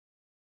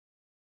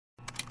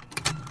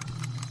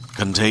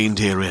Contained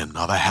herein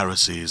are the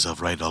heresies of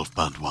Radolf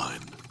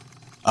Burntwine,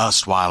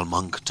 erstwhile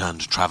monk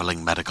turned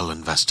traveling medical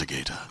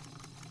investigator.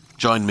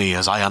 Join me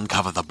as I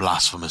uncover the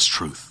blasphemous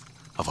truth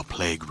of a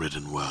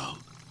plague-ridden world,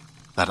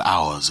 that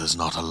ours is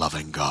not a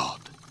loving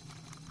God,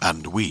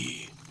 and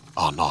we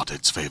are not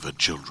its favored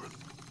children.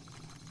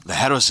 The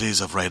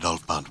heresies of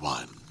Radolf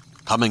Burntwine,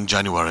 coming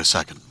January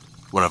 2nd,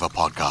 wherever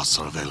podcasts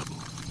are available.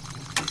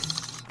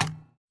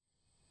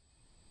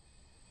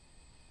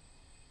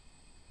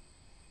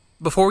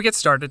 Before we get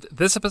started,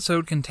 this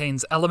episode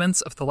contains elements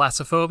of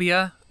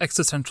thalassophobia,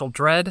 existential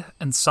dread,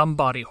 and some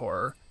body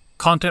horror.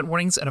 Content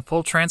warnings and a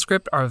full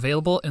transcript are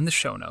available in the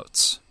show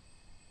notes.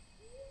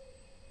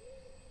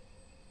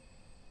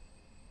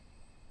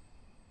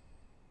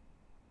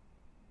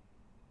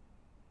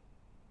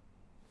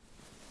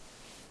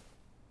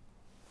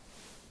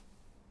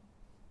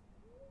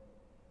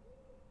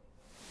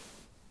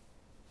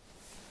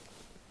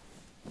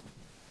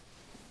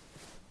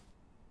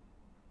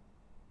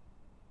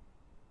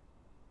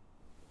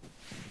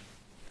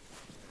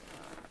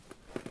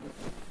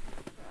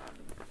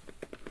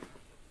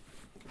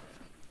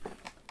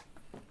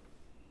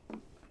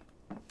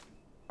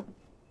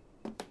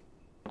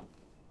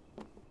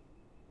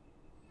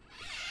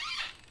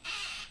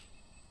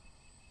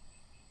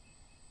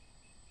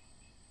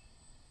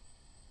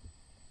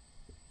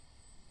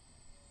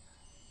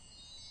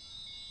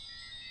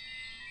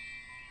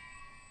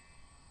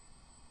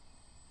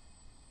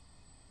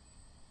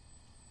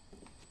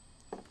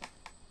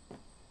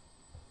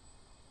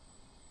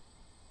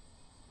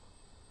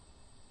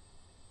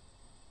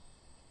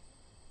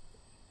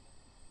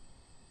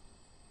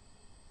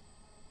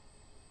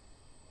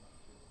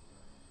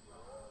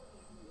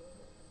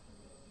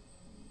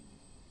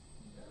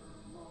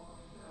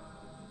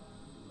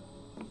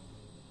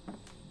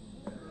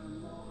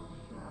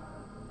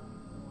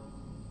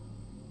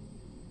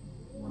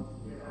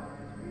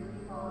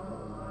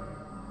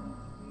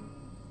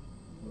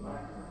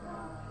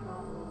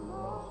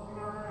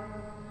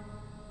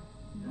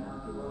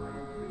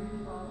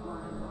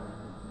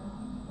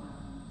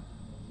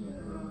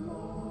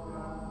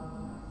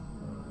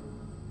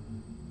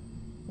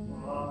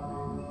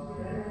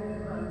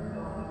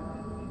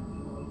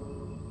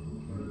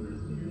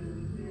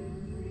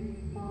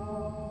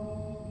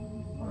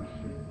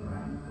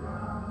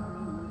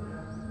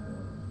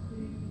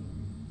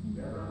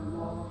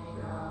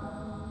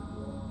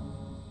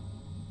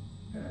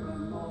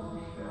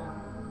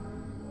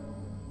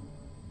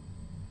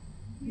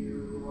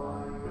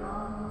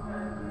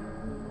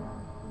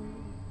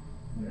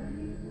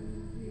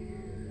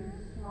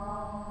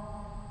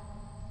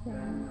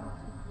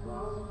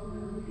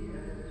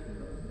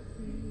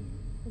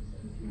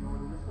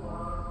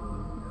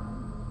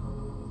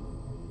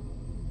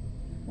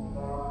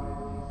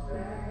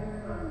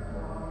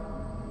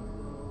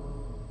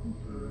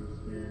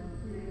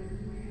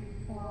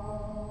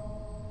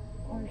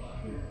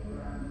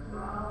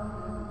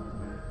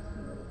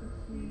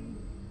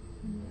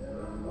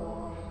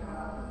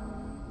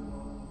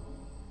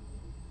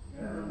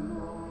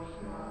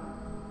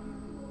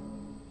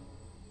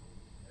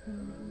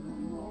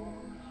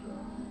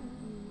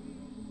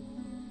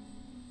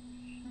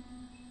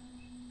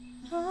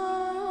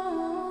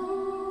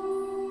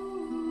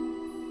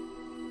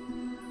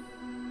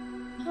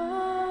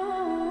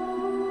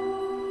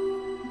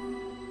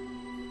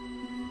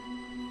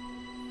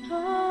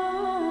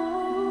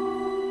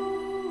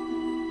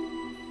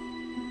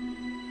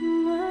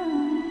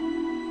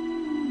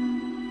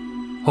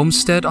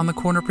 Homestead on the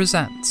Corner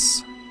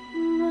presents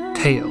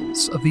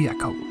Tales of the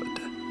Echowood.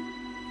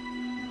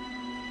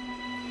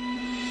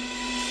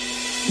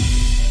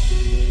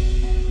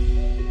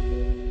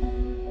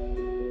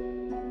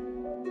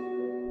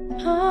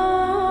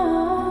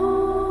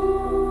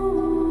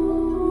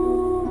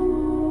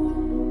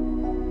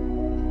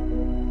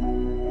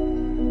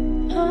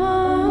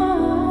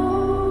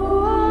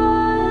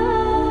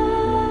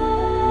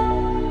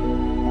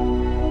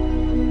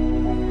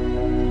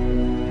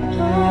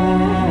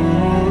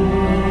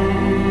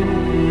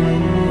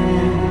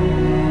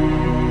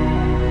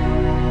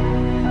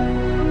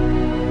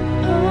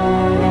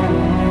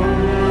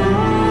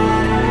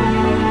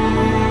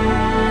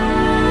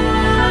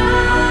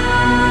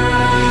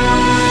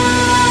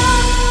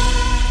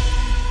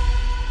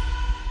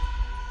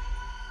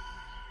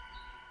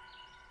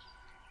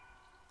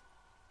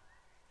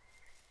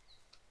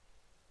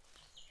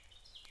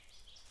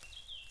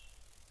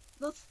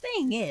 The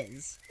thing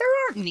is, there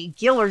aren't any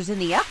killers in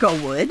the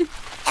Echowood.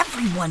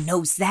 Everyone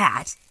knows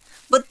that.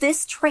 But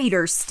this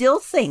traitor still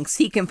thinks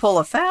he can pull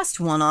a fast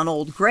one on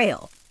Old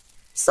Grail.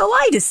 So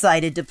I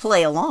decided to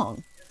play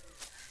along.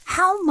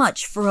 "How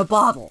much for a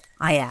bottle?"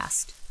 I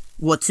asked.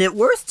 "What's it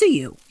worth to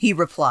you?" he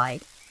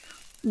replied.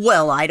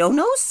 "Well, I don't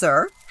know,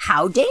 sir.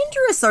 How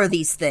dangerous are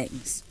these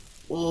things?"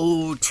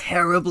 "Oh,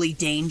 terribly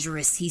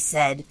dangerous," he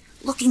said,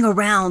 looking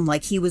around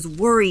like he was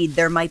worried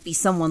there might be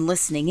someone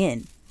listening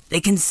in. "They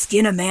can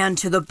skin a man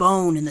to the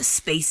bone in the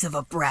space of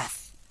a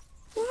breath."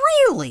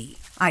 "Really?"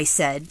 I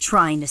said,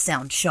 trying to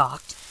sound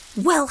shocked.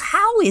 Well,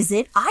 how is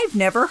it I've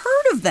never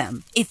heard of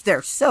them, if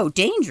they're so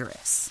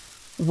dangerous?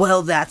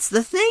 Well, that's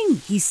the thing,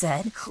 he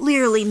said,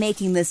 clearly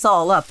making this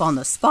all up on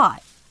the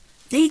spot.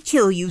 They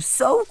kill you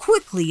so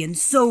quickly and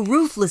so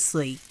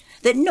ruthlessly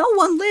that no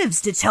one lives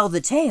to tell the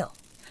tale,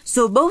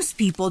 so most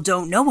people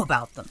don't know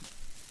about them.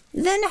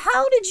 Then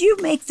how did you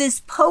make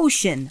this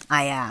potion?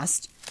 I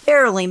asked,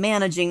 barely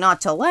managing not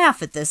to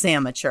laugh at this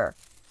amateur.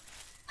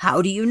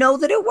 How do you know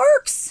that it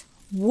works?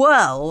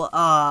 Well,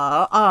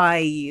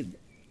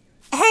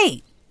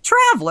 Hey,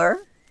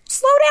 traveler,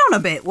 slow down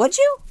a bit, would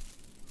you?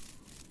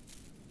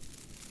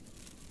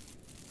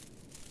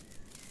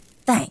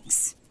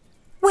 Thanks.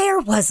 Where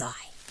was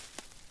I?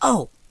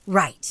 Oh,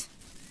 right.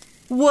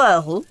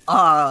 Well,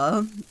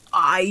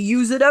 I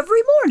use it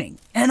every morning,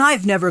 and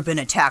I've never been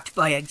attacked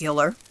by a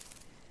giller.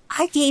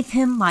 I gave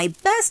him my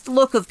best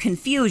look of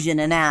confusion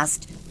and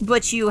asked,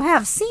 but you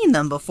have seen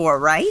them before,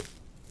 right?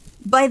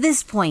 By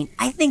this point,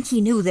 I think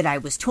he knew that I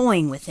was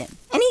toying with him,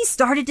 and he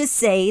started to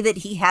say that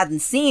he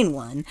hadn't seen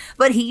one,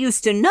 but he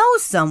used to know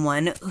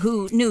someone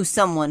who knew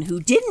someone who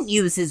didn't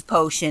use his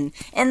potion,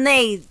 and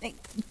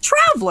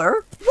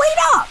Traveler, wait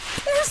up!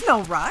 There's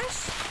no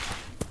rush.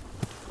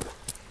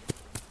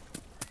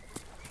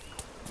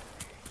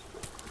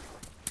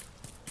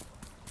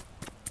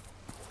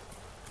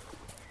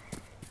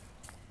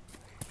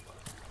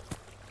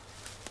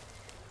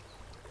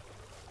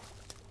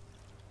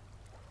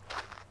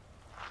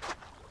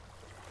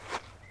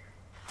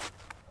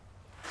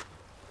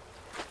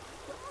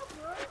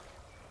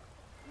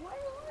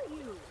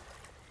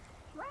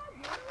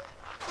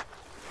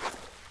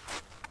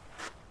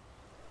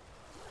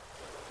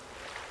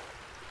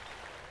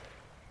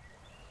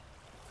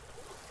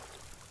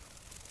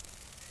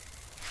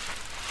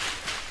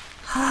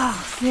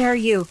 Oh, there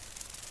you.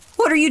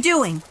 What are you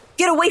doing?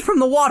 Get away from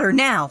the water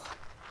now.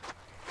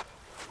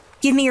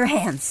 Give me your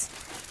hands.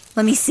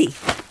 Let me see.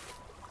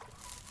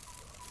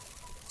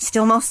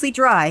 Still mostly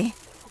dry.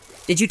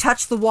 Did you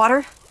touch the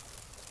water?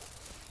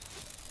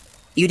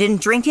 You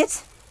didn't drink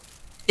it?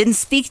 Didn't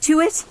speak to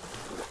it?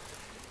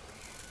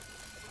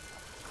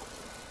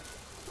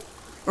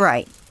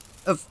 Right.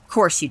 Of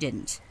course you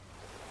didn't.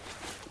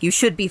 You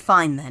should be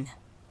fine then.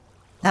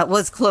 That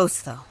was close,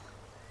 though.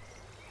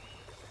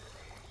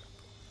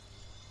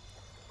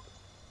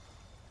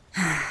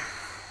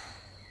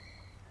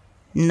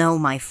 No,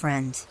 my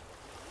friend.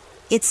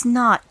 It's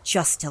not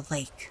just a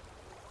lake.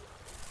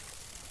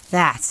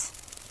 That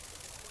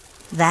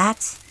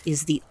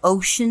is the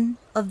ocean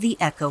of the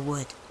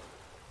Echowood.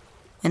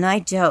 And I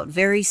doubt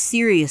very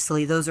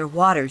seriously those are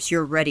waters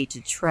you're ready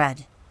to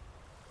tread.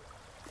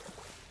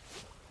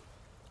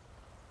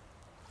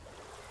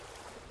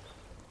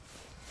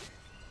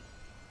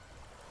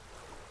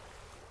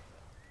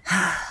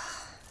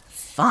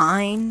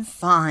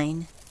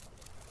 Fine.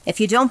 If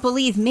you don't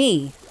believe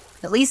me,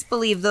 at least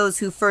believe those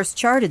who first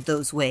charted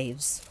those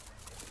waves.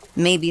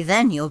 Maybe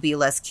then you'll be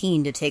less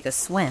keen to take a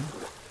swim.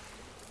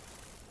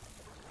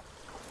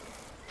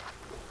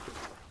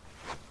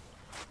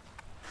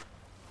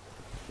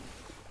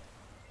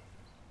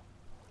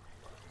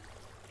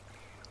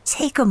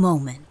 Take a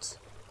moment.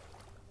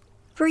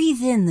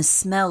 Breathe in the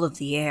smell of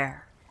the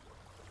air.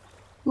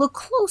 Look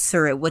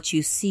closer at what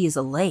you see as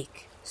a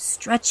lake,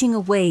 stretching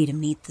away to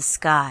meet the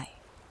sky.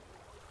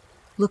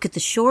 Look at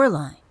the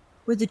shoreline,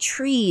 where the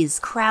trees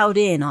crowd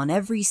in on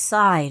every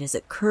side as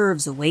it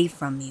curves away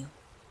from you.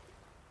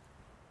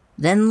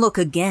 Then look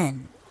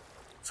again,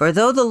 for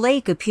though the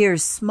lake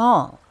appears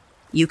small,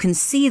 you can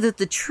see that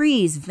the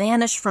trees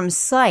vanish from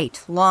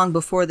sight long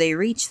before they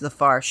reach the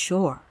far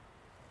shore.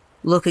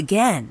 Look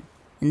again,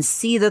 and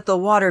see that the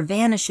water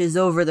vanishes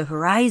over the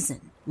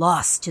horizon,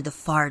 lost to the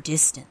far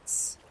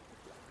distance.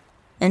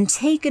 And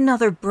take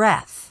another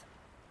breath,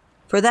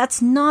 for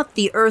that's not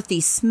the earthy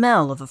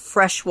smell of a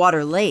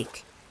freshwater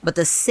lake, but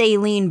the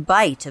saline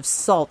bite of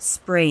salt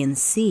spray and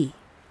sea.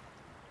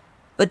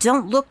 But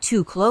don't look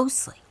too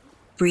closely.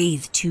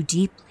 Breathe too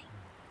deeply.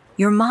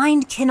 Your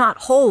mind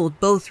cannot hold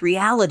both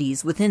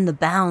realities within the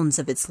bounds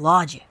of its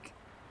logic.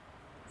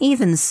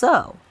 Even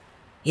so,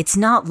 it's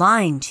not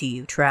lying to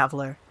you,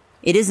 traveler.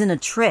 It isn't a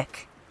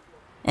trick.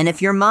 And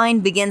if your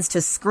mind begins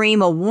to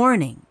scream a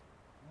warning,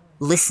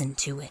 listen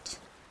to it.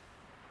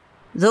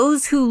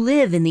 Those who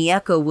live in the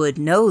Echowood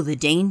know the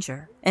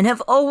danger, and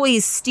have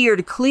always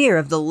steered clear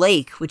of the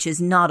lake which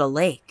is not a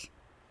lake.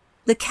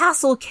 The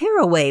Castle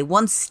Caraway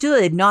once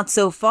stood not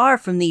so far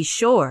from these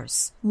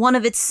shores, one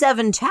of its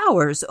 7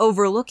 towers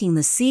overlooking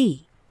the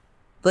sea,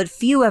 but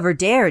few ever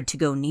dared to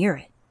go near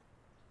it.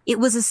 It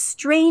was a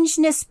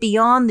strangeness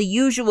beyond the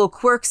usual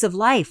quirks of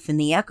life in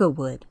the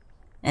Echowood,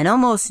 and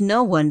almost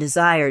no one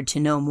desired to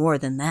know more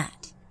than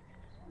that.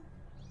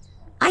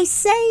 I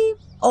say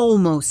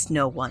almost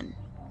no one,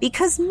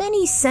 because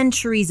many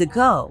centuries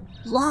ago,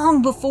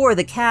 long before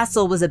the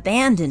castle was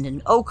abandoned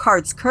and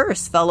Oakhart's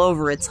curse fell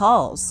over its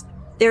halls,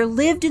 there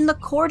lived in the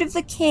court of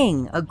the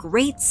king a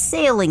great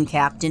sailing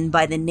captain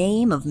by the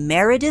name of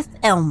Meredith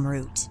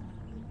Elmroot.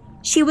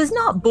 She was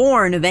not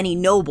born of any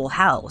noble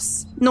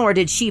house, nor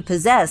did she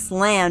possess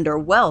land or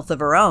wealth of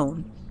her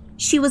own.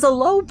 She was a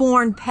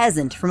low-born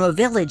peasant from a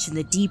village in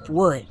the deep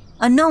wood,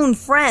 a known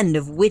friend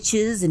of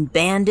witches and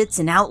bandits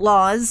and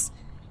outlaws,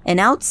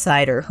 an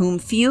outsider whom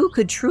few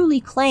could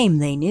truly claim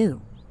they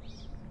knew.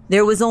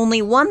 There was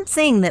only one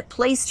thing that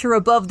placed her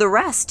above the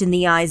rest in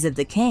the eyes of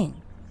the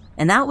king,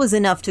 and that was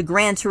enough to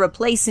grant her a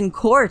place in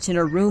court in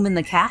a room in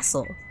the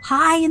castle,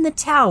 high in the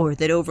tower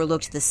that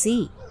overlooked the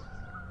sea.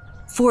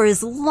 For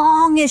as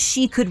long as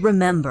she could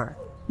remember,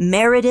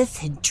 Meredith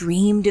had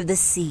dreamed of the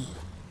sea.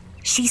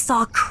 She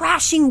saw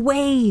crashing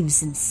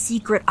waves and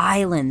secret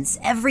islands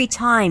every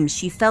time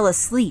she fell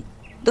asleep,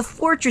 the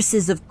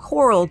fortresses of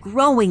coral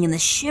growing in the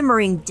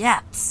shimmering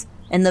depths,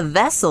 and the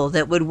vessel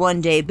that would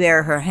one day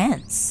bear her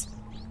hence.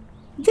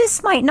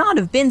 This might not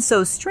have been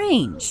so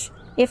strange,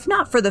 if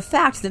not for the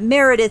fact that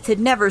Meredith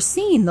had never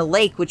seen the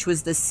lake which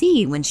was the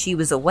sea when she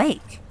was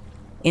awake.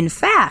 In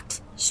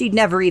fact, she'd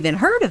never even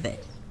heard of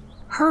it.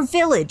 Her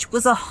village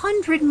was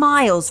 100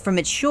 miles from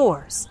its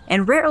shores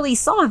and rarely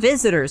saw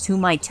visitors who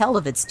might tell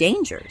of its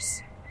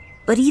dangers.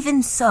 But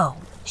even so,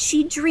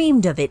 she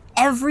dreamed of it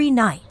every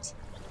night.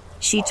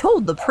 She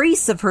told the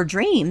priests of her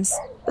dreams,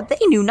 but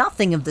they knew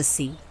nothing of the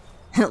sea.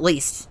 At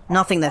least,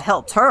 nothing that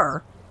helped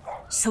her.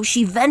 So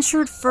she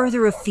ventured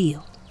further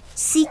afield,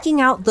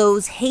 seeking out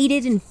those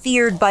hated and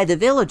feared by the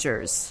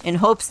villagers in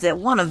hopes that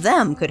one of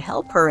them could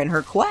help her in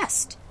her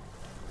quest.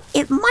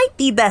 It might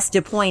be best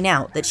to point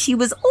out that she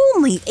was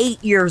only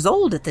 8 years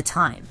old at the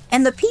time,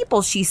 and the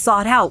people she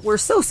sought out were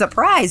so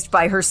surprised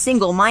by her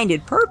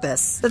single-minded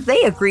purpose that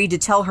they agreed to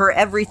tell her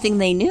everything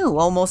they knew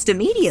almost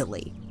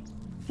immediately.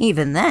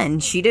 Even then,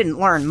 she didn't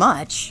learn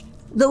much,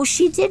 though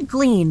she did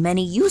glean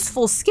many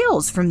useful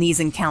skills from these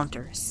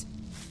encounters.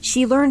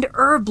 She learned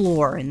herb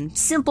lore and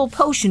simple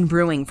potion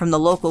brewing from the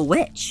local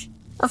witch,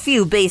 a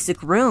few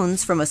basic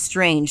runes from a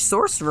strange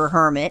sorcerer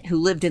hermit who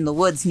lived in the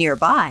woods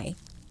nearby,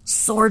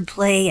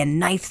 swordplay and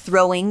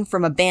knife-throwing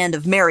from a band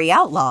of merry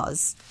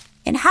outlaws,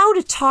 and how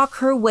to talk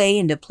her way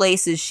into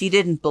places she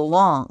didn't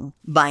belong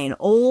by an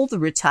old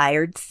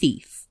retired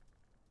thief.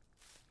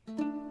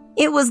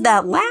 It was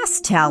that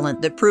last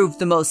talent that proved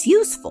the most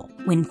useful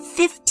when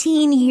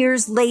 15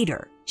 years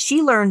later,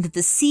 she learned that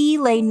the sea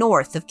lay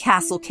north of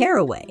Castle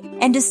Caraway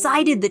and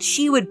decided that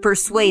she would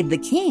persuade the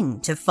king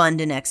to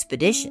fund an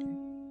expedition.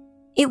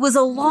 It was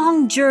a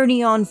long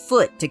journey on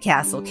foot to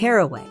Castle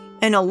Caraway,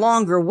 and a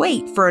longer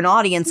wait for an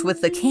audience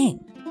with the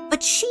king.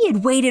 But she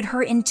had waited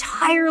her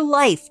entire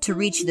life to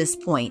reach this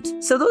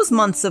point, so those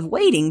months of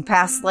waiting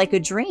passed like a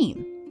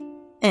dream.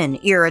 An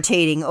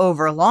irritating,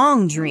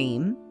 overlong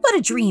dream, but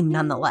a dream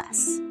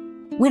nonetheless.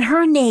 When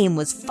her name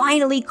was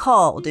finally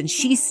called and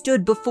she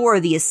stood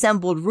before the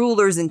assembled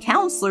rulers and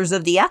counselors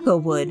of the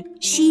Echowood,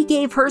 she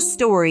gave her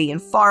story in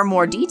far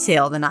more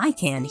detail than I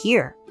can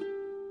here.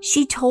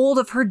 She told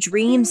of her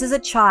dreams as a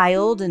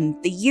child and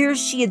the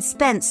years she had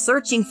spent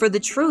searching for the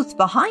truth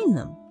behind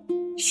them.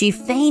 She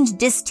feigned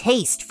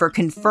distaste for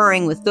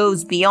conferring with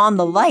those beyond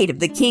the light of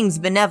the king's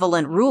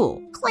benevolent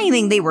rule,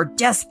 claiming they were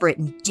desperate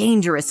and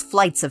dangerous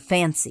flights of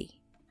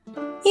fancy.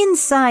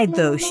 Inside,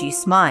 though, she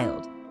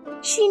smiled.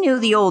 She knew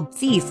the old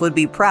thief would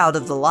be proud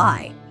of the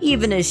lie,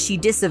 even as she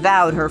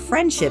disavowed her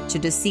friendship to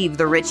deceive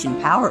the rich and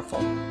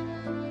powerful.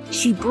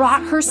 She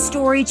brought her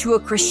story to a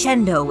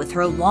crescendo with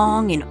her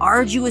long and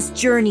arduous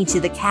journey to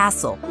the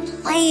castle,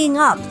 playing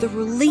up the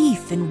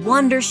relief and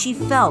wonder she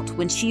felt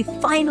when she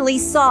finally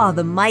saw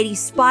the mighty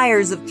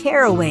spires of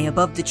Caraway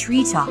above the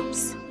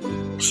treetops.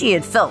 She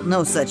had felt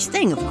no such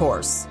thing, of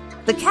course.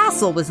 The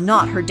castle was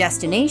not her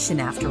destination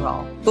after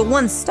all, but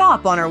one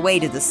stop on her way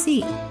to the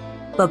sea.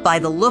 But by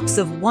the looks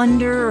of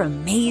wonder,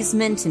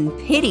 amazement, and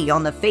pity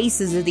on the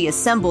faces of the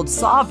assembled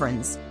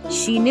sovereigns,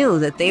 she knew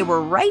that they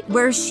were right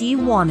where she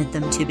wanted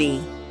them to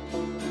be.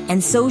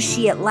 And so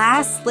she at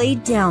last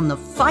laid down the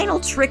final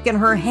trick in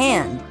her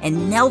hand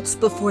and knelt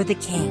before the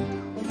king,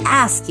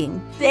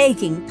 asking,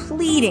 begging,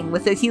 pleading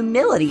with a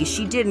humility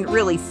she didn't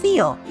really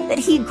feel, that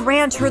he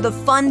grant her the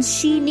funds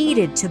she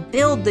needed to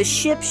build the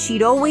ship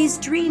she'd always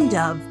dreamed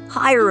of,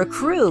 hire a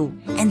crew,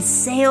 and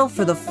sail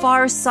for the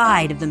far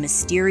side of the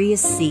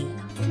mysterious sea.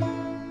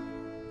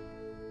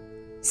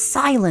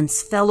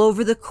 Silence fell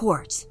over the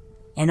court,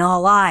 and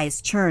all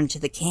eyes turned to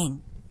the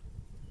king.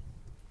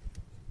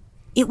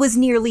 It was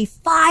nearly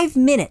 5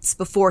 minutes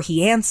before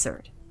he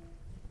answered.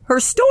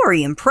 Her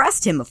story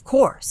impressed him, of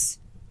course.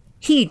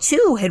 He,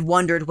 too, had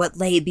wondered what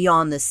lay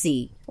beyond the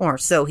sea, or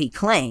so he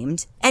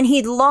claimed, and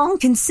he'd long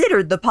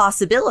considered the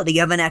possibility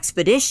of an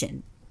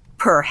expedition.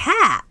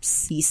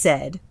 Perhaps, he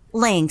said,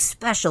 laying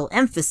special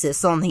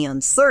emphasis on the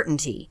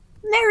uncertainty,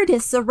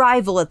 Meredith's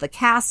arrival at the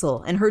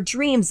castle and her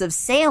dreams of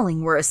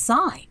sailing were a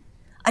sign,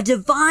 a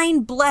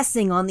divine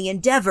blessing on the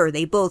endeavor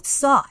they both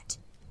sought.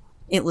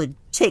 It would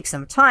take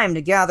some time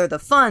to gather the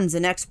funds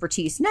and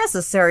expertise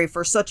necessary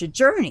for such a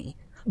journey,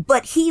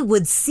 but he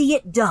would see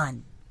it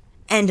done.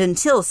 And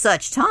until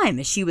such time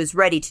as she was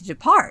ready to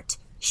depart,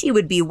 she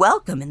would be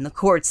welcome in the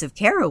courts of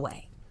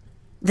Caraway.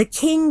 The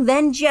king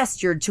then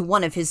gestured to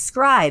one of his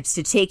scribes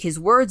to take his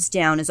words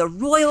down as a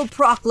royal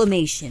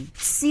proclamation,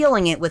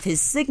 sealing it with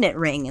his signet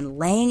ring and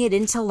laying it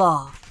into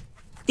law.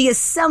 The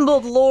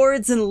assembled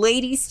lords and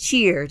ladies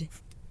cheered,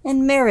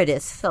 and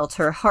Meredith felt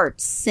her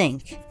heart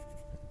sink.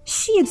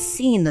 She had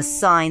seen the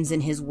signs in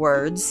his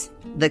words,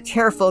 the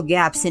careful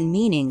gaps in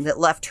meaning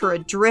that left her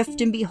adrift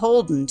and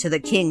beholden to the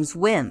king's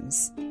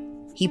whims.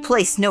 He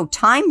placed no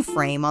time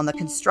frame on the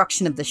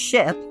construction of the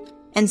ship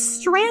and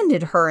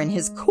stranded her in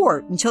his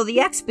court until the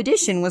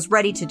expedition was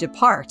ready to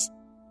depart,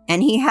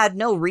 and he had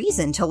no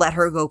reason to let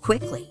her go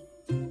quickly.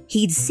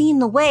 He'd seen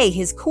the way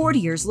his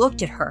courtiers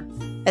looked at her,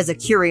 as a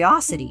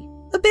curiosity,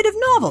 a bit of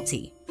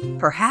novelty,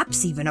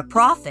 perhaps even a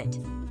profit.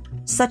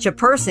 Such a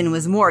person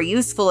was more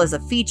useful as a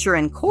feature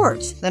in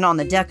court than on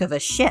the deck of a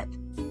ship,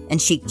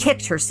 and she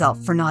kicked herself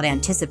for not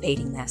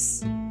anticipating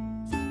this.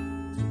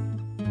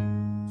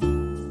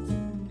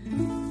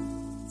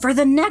 For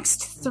the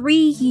next 3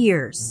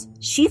 years,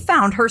 she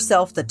found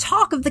herself the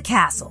talk of the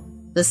castle,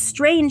 the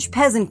strange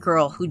peasant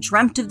girl who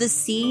dreamt of the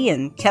sea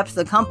and kept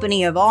the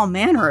company of all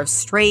manner of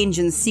strange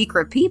and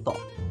secret people.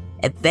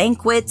 At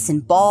banquets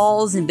and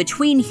balls and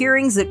between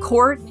hearings at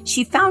court,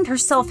 she found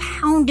herself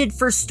hounded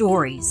for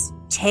stories,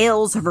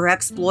 tales of her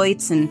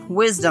exploits and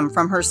wisdom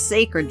from her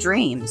sacred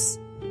dreams.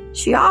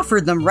 She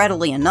offered them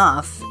readily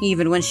enough,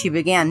 even when she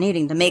began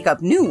needing to make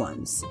up new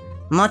ones.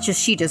 Much as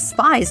she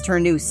despised her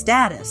new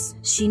status,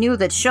 she knew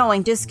that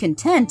showing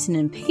discontent and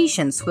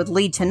impatience would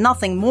lead to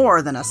nothing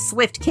more than a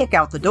swift kick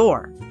out the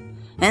door.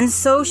 And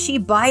so she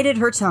bided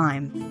her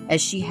time,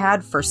 as she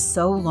had for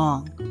so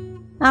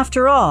long.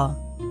 After all,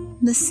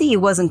 the sea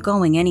wasn't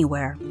going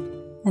anywhere,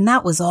 and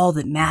that was all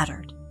that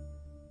mattered.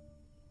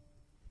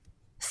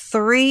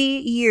 3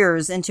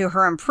 years into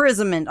her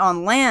imprisonment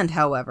on land,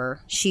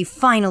 however, she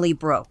finally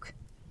broke.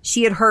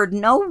 She had heard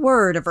no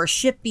word of her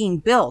ship being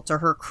built or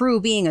her crew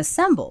being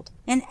assembled,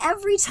 and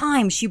every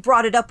time she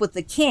brought it up with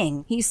the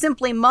king, he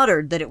simply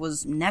muttered that it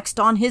was next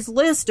on his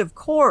list, of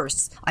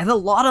course. I've a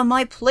lot on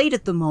my plate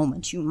at the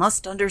moment, you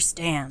must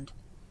understand.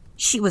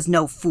 She was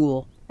no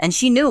fool, and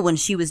she knew when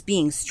she was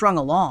being strung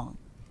along.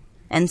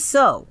 And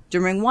so,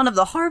 during one of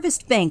the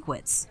harvest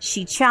banquets,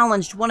 she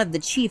challenged one of the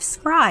chief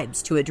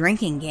scribes to a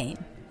drinking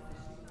game.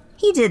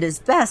 He did his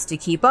best to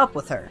keep up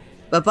with her,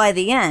 but by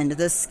the end,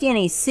 the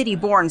skinny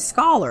city-born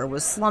scholar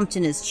was slumped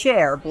in his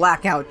chair,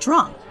 blackout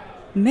drunk.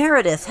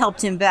 Meredith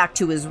helped him back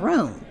to his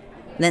room,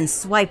 then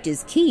swiped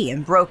his key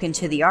and broke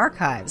into the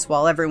archives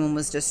while everyone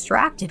was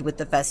distracted with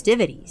the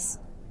festivities.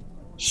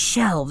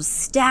 Shelves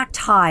stacked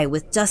high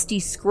with dusty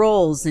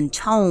scrolls and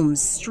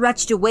tomes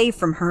stretched away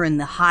from her in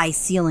the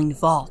high-ceilinged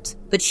vault,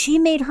 but she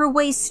made her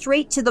way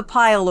straight to the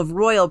pile of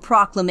royal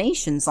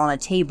proclamations on a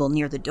table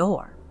near the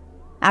door.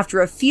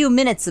 After a few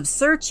minutes of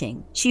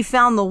searching, she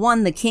found the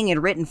one the king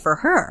had written for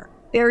her,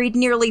 buried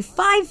nearly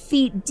 5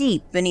 feet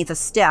deep beneath a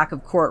stack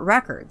of court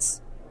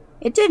records.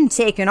 It didn't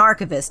take an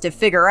archivist to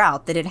figure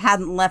out that it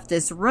hadn't left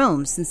this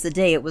room since the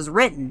day it was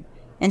written,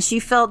 and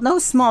she felt no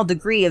small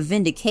degree of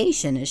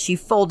vindication as she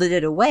folded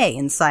it away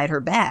inside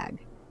her bag.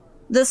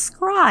 The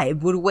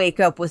scribe would wake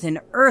up with an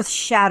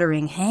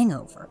earth-shattering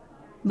hangover,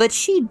 but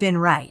she'd been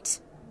right,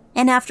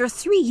 and after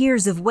 3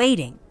 years of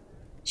waiting,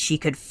 she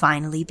could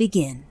finally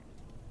begin.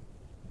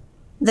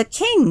 The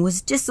king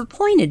was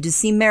disappointed to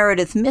see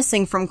Meredith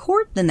missing from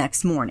court the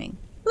next morning,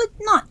 but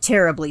not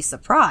terribly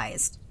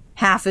surprised.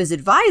 Half his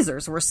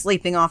advisors were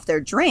sleeping off their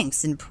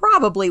drinks and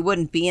probably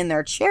wouldn't be in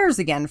their chairs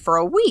again for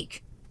a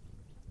week.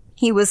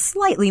 He was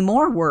slightly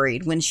more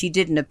worried when she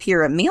didn't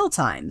appear at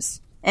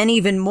mealtimes, and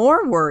even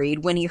more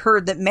worried when he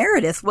heard that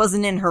Meredith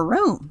wasn't in her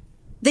room,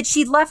 that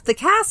she'd left the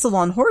castle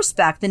on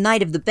horseback the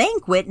night of the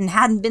banquet and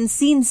hadn't been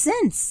seen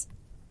since.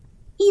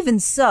 Even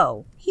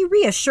so, he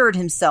reassured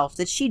himself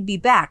that she'd be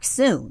back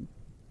soon.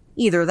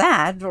 Either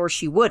that, or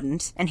she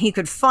wouldn't, and he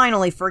could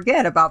finally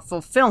forget about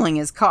fulfilling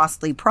his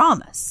costly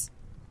promise.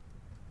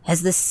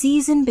 As the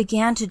season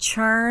began to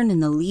churn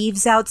and the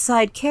leaves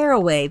outside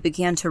Caraway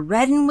began to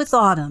redden with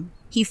autumn,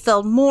 he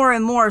felt more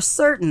and more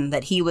certain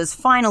that he was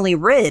finally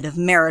rid of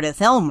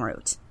Meredith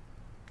Elmroot.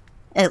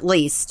 At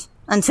least,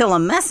 until a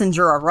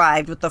messenger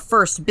arrived with the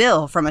first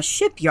bill from a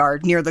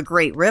shipyard near the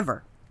Great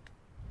River.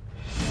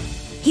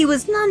 He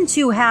was none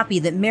too happy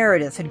that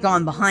Meredith had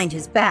gone behind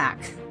his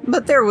back,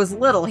 but there was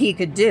little he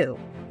could do.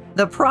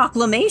 The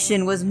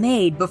proclamation was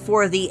made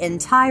before the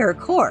entire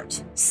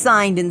court,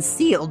 signed and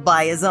sealed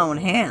by his own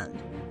hand.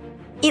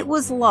 It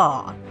was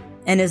law,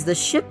 and as the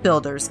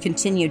shipbuilders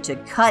continued to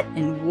cut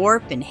and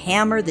warp and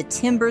hammer the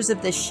timbers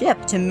of the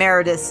ship to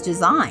Meredith's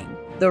design,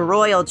 the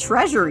royal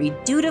treasury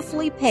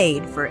dutifully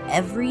paid for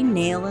every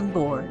nail and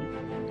board.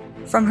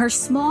 From her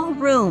small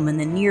room in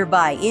the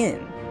nearby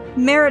inn,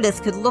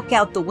 Meredith could look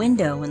out the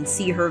window and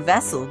see her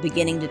vessel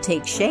beginning to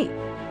take shape.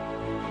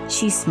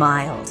 She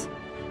smiled.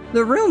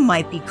 The room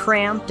might be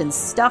cramped and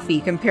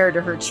stuffy compared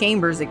to her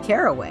chambers at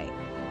Caraway,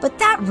 but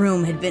that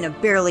room had been a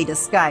barely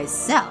disguised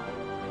cell.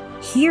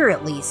 Here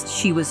at least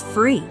she was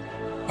free,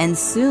 and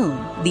soon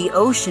the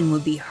ocean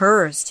would be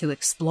hers to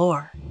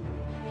explore.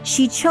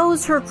 She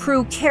chose her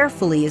crew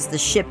carefully as the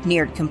ship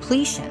neared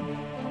completion.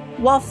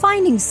 While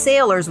finding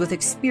sailors with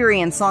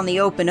experience on the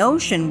open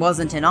ocean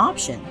wasn't an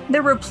option,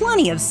 there were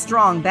plenty of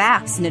strong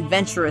backs and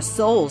adventurous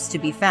souls to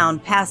be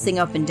found passing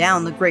up and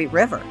down the Great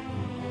River.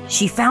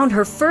 She found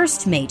her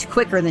first mate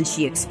quicker than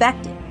she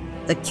expected,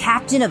 the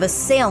captain of a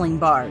sailing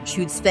barge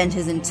who'd spent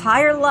his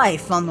entire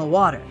life on the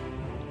water.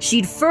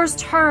 She'd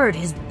first heard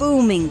his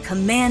booming,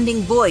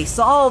 commanding voice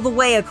all the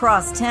way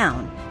across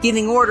town,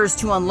 giving orders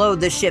to unload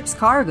the ship's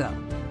cargo.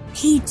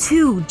 He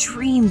too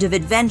dreamed of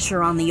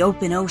adventure on the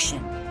open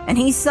ocean, and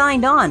he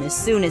signed on as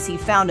soon as he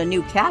found a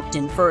new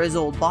captain for his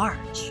old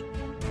barge.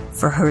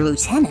 For her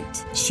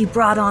lieutenant, she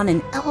brought on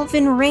an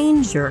elven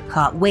ranger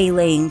caught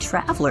waylaying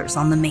travelers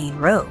on the main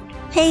road,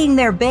 paying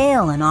their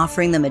bail and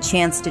offering them a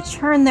chance to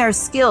turn their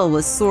skill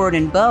with sword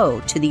and bow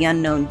to the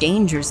unknown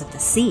dangers of the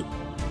sea.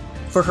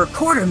 For her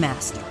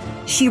quartermaster,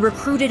 she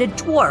recruited a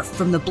dwarf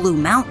from the Blue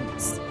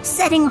Mountains,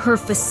 setting her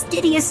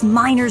fastidious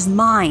miner's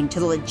mind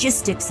to the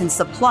logistics and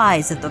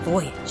supplies of the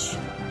voyage.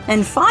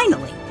 And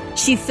finally,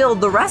 she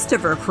filled the rest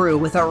of her crew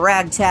with a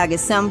ragtag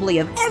assembly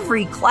of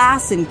every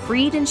class and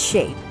creed and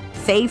shape,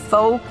 fae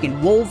folk and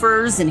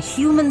wolvers and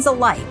humans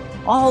alike,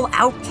 all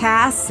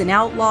outcasts and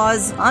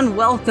outlaws,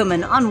 unwelcome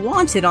and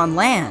unwanted on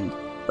land,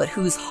 but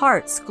whose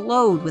hearts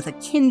glowed with a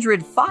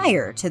kindred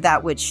fire to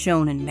that which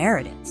shone in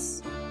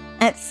Meredith's.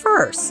 At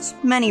first,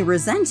 many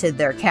resented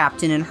their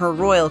captain and her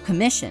royal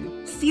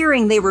commission,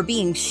 fearing they were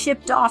being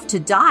shipped off to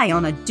die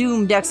on a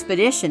doomed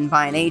expedition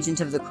by an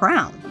agent of the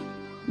crown.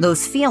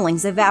 Those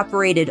feelings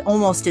evaporated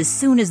almost as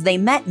soon as they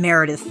met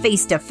Meredith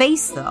face to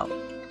face, though.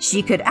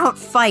 She could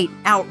outfight,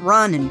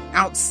 outrun, and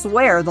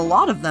outswear the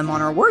lot of them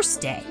on her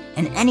worst day,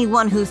 and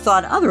anyone who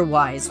thought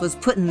otherwise was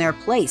put in their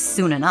place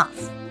soon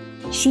enough.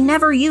 She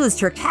never used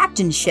her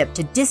captainship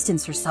to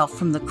distance herself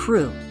from the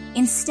crew,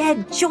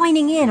 instead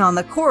joining in on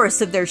the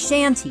chorus of their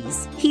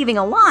shanties, heaving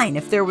a line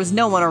if there was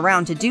no one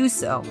around to do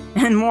so,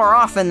 and more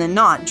often than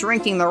not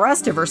drinking the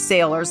rest of her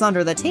sailors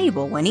under the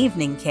table when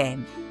evening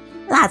came.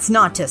 That's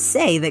not to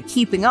say that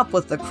keeping up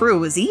with the crew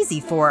was easy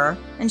for her,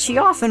 and she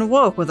often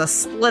woke with a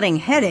splitting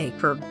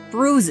headache or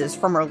bruises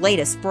from her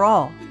latest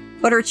brawl.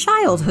 But her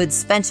childhood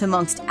spent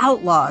amongst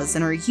outlaws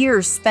and her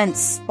years spent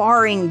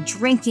sparring,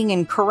 drinking,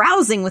 and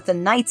carousing with the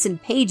knights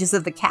and pages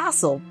of the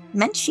castle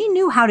meant she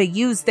knew how to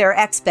use their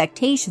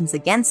expectations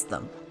against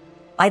them.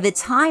 By the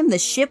time the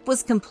ship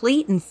was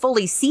complete and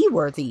fully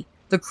seaworthy,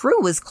 the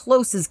crew was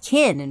close as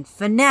kin and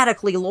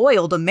fanatically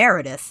loyal to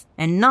Meredith,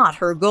 and not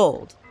her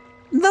gold.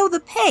 Though the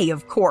pay,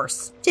 of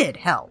course, did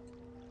help.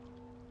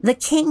 The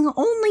king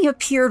only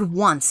appeared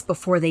once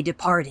before they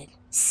departed,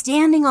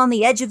 standing on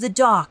the edge of the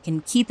dock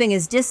and keeping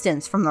his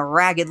distance from the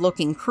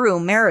ragged-looking crew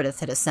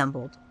Meredith had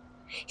assembled.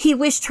 He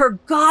wished her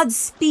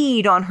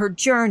Godspeed on her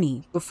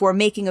journey before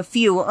making a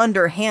few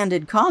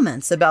underhanded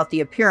comments about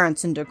the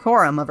appearance and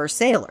decorum of her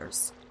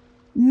sailors.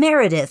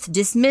 Meredith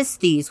dismissed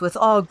these with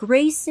all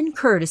grace and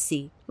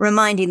courtesy,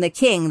 reminding the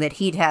king that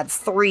he'd had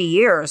 3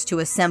 years to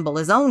assemble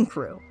his own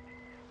crew.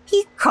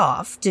 He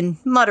coughed and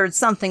muttered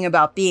something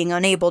about being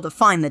unable to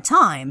find the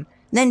time,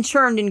 then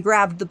turned and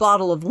grabbed the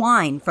bottle of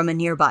wine from a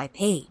nearby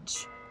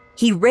page.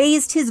 He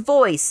raised his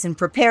voice and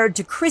prepared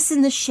to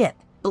christen the ship,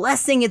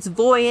 blessing its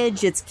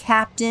voyage, its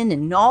captain,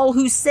 and all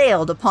who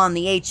sailed upon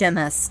the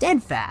HMS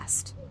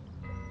Steadfast.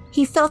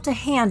 He felt a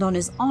hand on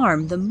his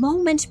arm the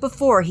moment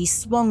before he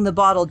swung the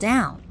bottle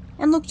down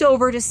and looked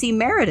over to see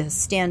Meredith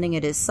standing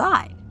at his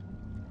side.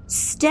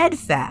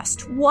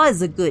 Steadfast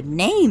was a good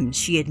name,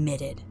 she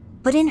admitted,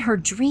 but in her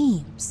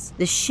dreams,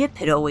 the ship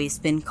had always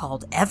been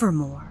called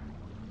Evermore.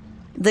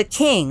 The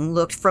king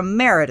looked from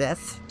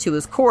Meredith to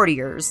his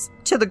courtiers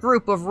to the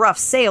group of rough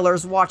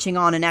sailors watching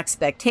on in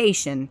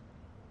expectation,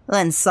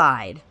 then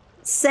sighed,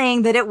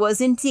 saying that it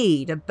was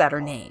indeed a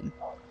better name.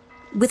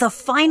 With a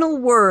final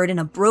word and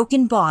a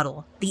broken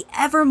bottle, the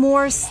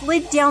Evermore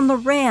slid down the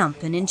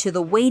ramp and into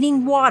the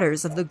waiting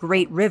waters of the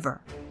great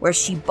river, where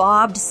she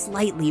bobbed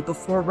slightly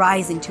before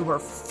rising to her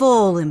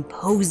full,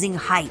 imposing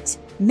height,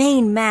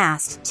 main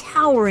mast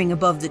towering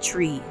above the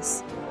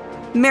trees.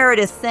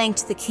 Meredith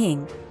thanked the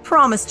king,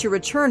 promised to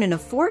return in a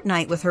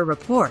fortnight with her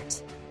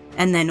report,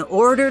 and then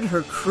ordered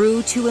her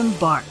crew to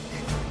embark.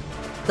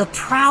 The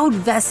proud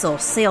vessel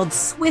sailed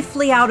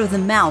swiftly out of the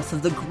mouth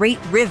of the great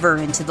river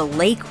into the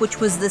lake which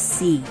was the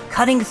sea,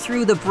 cutting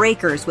through the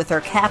breakers with her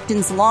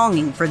captain's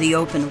longing for the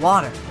open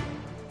water.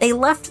 They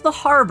left the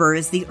harbor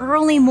as the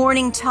early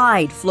morning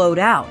tide flowed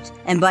out,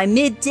 and by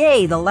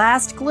midday the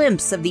last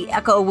glimpse of the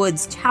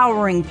Echowood's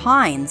towering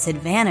pines had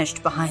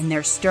vanished behind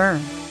their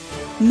stern.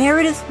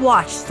 Meredith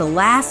watched the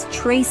last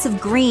trace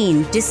of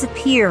green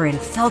disappear and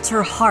felt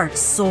her heart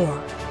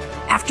soar.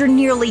 After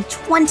nearly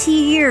 20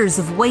 years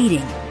of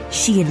waiting,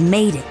 she had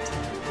made it.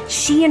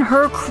 She and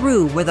her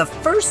crew were the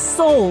first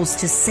souls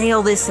to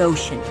sail this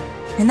ocean,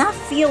 and that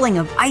feeling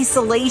of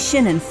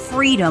isolation and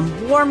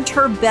freedom warmed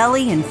her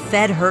belly and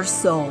fed her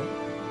soul.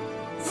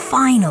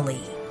 Finally,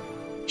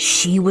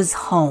 she was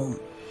home.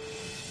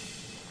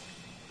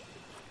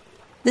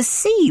 The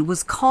sea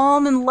was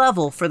calm and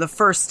level for the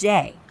first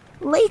day,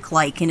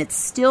 lake-like in its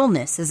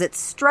stillness as it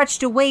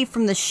stretched away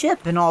from the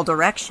ship in all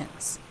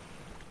directions.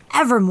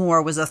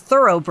 Evermore was a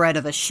thoroughbred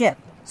of a ship,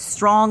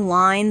 strong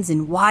lines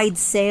and wide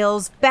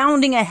sails,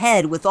 bounding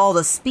ahead with all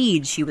the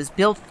speed she was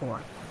built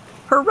for.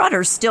 Her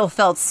rudder still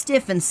felt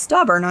stiff and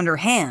stubborn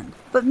underhand,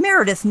 but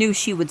Meredith knew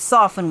she would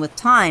soften with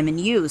time and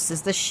use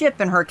as the ship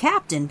and her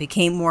captain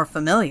became more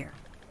familiar.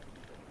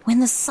 When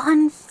the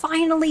sun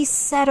finally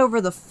set over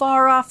the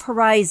far-off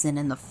horizon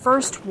and the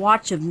first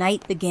watch of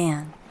night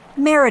began,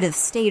 Meredith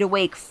stayed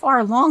awake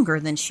far longer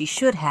than she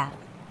should have,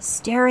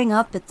 staring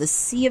up at the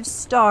sea of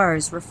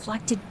stars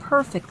reflected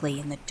perfectly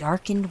in the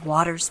darkened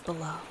waters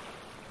below.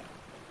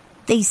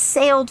 They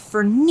sailed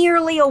for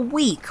nearly a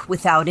week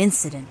without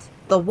incident,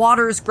 the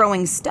waters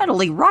growing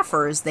steadily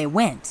rougher as they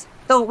went,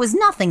 though it was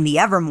nothing the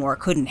Evermore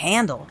couldn't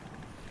handle.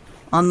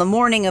 On the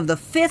morning of the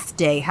 5th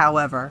day,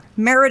 however,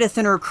 Meredith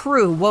and her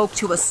crew woke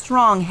to a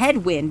strong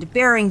headwind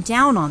bearing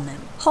down on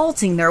them,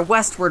 halting their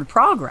westward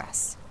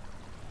progress.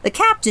 The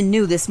captain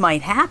knew this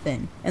might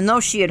happen, and though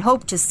she had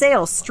hoped to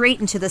sail straight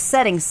into the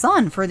setting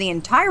sun for the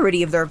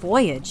entirety of their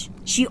voyage,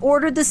 she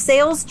ordered the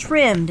sails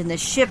trimmed and the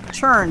ship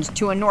turned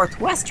to a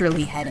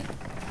northwesterly heading.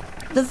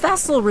 The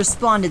vessel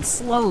responded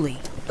slowly,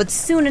 but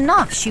soon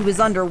enough she was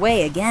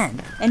underway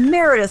again, and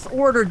Meredith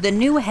ordered the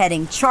new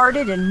heading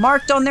charted and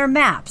marked on their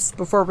maps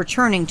before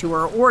returning to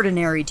her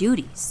ordinary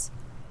duties.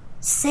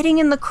 Sitting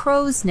in the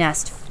crow's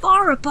nest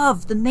far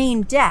above the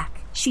main deck,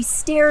 she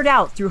stared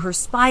out through her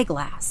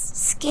spyglass,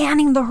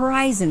 scanning the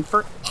horizon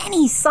for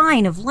any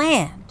sign of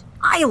land,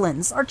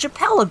 islands,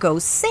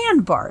 archipelagos,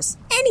 sandbars,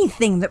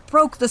 anything that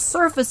broke the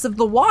surface of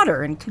the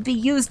water and could be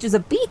used as a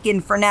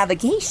beacon for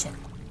navigation.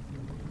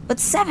 But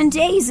 7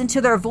 days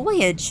into their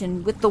voyage,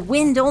 and with the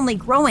wind only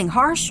growing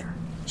harsher,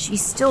 she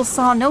still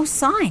saw no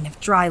sign of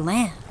dry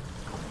land.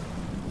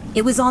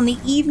 It was on the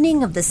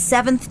evening of the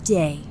 7th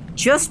day,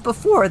 just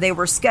before they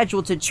were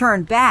scheduled to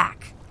turn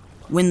back,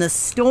 when the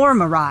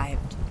storm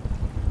arrived.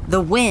 The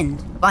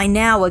wind, by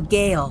now a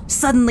gale,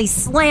 suddenly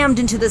slammed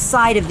into the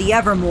side of the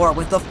Evermore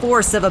with the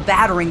force of a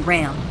battering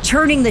ram,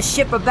 turning the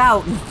ship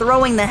about and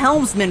throwing the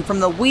helmsman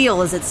from the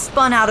wheel as it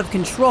spun out of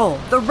control,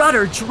 the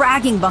rudder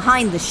dragging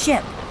behind the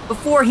ship.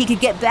 Before he could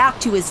get back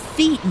to his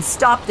feet and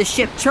stop the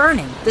ship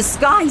turning, the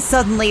sky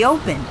suddenly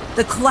opened,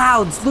 the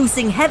clouds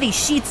loosing heavy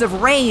sheets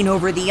of rain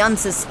over the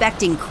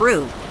unsuspecting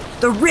crew.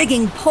 The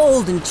rigging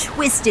pulled and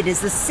twisted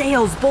as the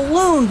sails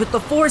ballooned with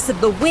the force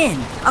of the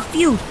wind, a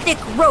few thick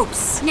ropes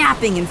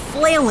snapping and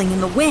flailing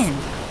in the wind.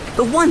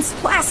 The once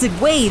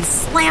placid waves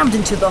slammed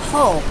into the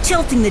hull,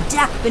 tilting the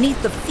deck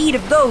beneath the feet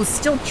of those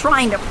still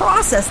trying to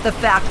process the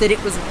fact that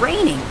it was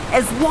raining,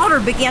 as water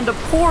began to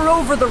pour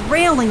over the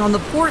railing on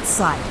the port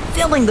side,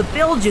 filling the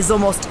bilges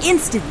almost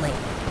instantly.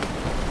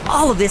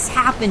 All of this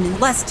happened in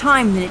less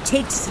time than it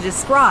takes to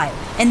describe,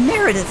 and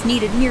Meredith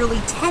needed nearly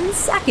 10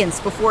 seconds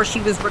before she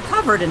was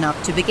recovered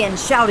enough to begin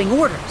shouting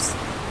orders.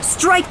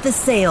 "Strike the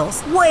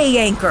sails, weigh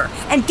anchor,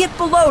 and get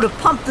below to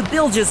pump the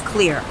bilges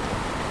clear."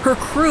 Her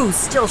crew,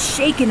 still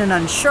shaken and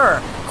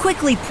unsure,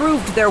 quickly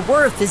proved their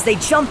worth as they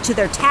jumped to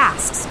their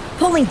tasks,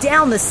 pulling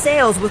down the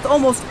sails with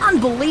almost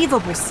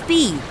unbelievable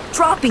speed,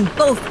 dropping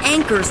both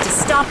anchors to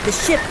stop the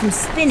ship from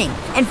spinning,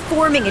 and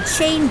forming a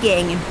chain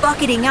gang and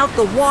bucketing out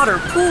the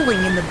water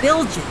pooling in the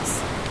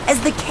bilges. As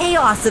the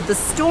chaos of the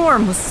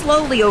storm was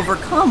slowly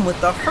overcome with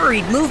the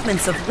hurried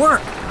movements of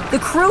work, the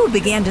crew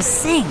began to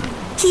sing,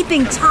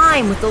 keeping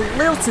time with the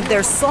lilt of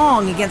their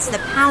song against the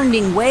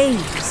pounding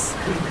waves.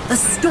 The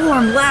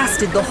storm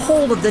lasted the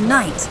whole of the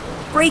night,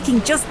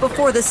 breaking just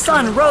before the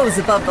sun rose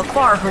above the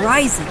far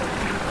horizon.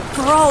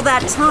 For all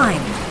that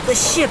time, the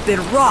ship had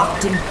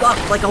rocked and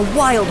bucked like a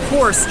wild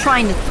horse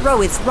trying to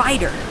throw its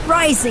rider,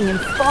 rising and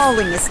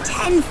falling as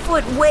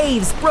 10-foot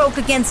waves broke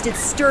against its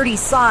sturdy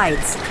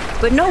sides.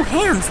 But no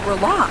hands were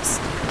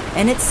lost,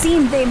 and it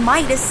seemed they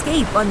might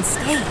escape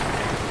unscathed.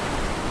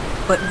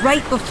 But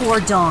right before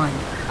dawn,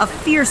 a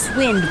fierce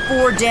wind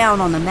bore down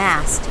on the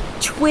mast,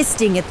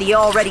 twisting at the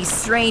already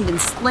strained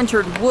and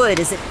splintered wood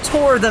as it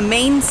tore the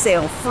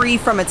mainsail free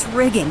from its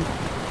rigging.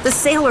 The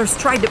sailors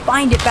tried to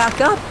bind it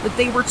back up, but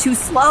they were too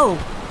slow,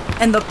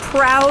 and the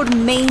proud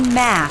main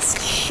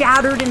mast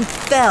shattered and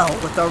fell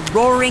with a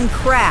roaring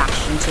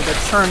crash into the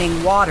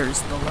churning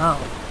waters below.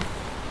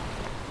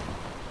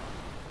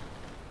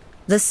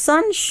 The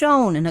sun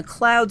shone in a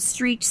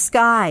cloud-streaked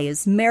sky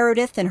as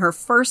Meredith and her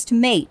first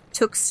mate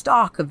took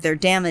stock of their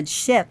damaged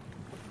ship.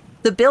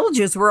 The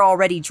bilges were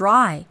already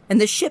dry,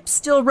 and the ship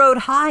still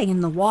rode high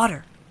in the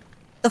water.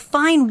 The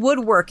fine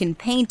woodwork and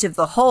paint of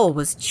the hull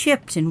was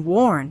chipped and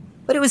worn,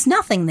 but it was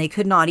nothing they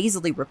could not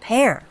easily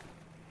repair.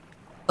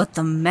 But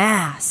the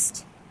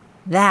mast,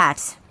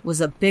 that was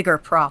a bigger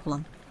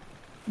problem.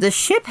 The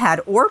ship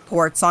had oar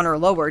ports on her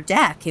lower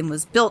deck and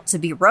was built to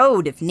be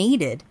rowed if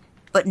needed,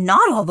 but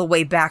not all the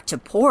way back to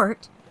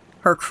port.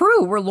 Her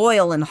crew were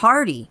loyal and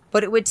hardy,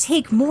 but it would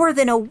take more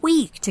than a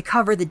week to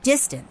cover the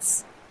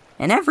distance.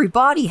 And every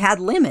body had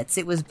limits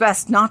it was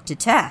best not to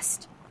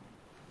test.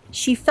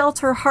 She felt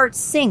her heart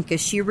sink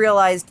as she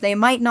realized they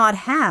might not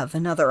have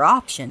another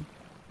option.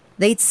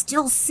 They'd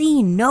still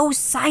seen no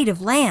sight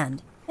of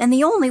land, and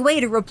the only way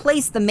to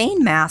replace the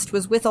mainmast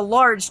was with a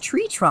large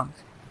tree trunk.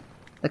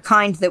 the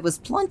kind that was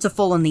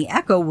plentiful in the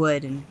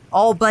Echowood and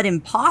all but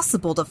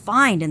impossible to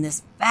find in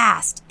this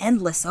vast,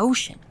 endless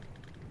ocean.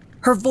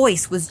 Her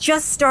voice was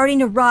just starting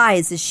to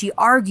rise as she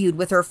argued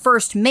with her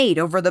first mate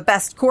over the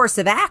best course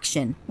of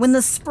action when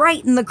the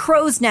sprite in the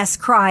crow's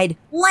nest cried,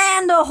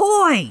 "Land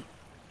ahoy!"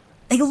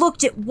 They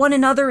looked at one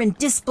another in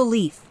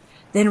disbelief,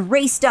 then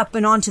raced up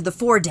and onto the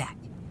foredeck.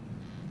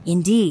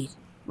 Indeed,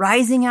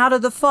 rising out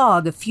of the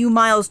fog a few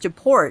miles to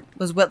port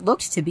was what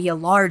looked to be a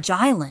large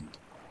island,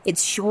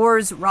 its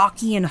shores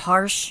rocky and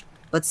harsh,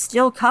 but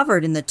still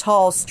covered in the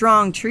tall,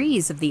 strong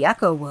trees of the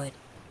Echowood.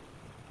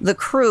 The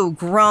crew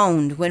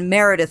groaned when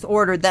Meredith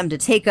ordered them to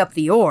take up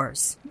the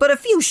oars, but a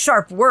few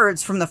sharp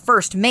words from the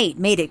first mate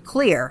made it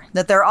clear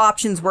that their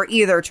options were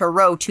either to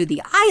row to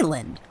the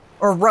island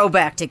or row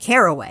back to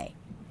Caraway.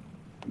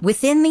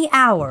 Within the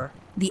hour,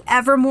 the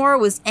Evermore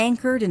was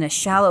anchored in a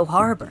shallow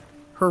harbor,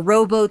 her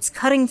rowboats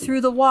cutting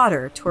through the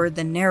water toward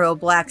the narrow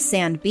black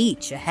sand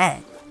beach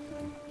ahead.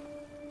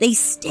 They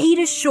stayed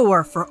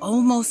ashore for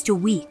almost a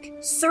week,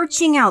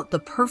 searching out the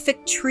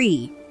perfect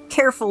tree,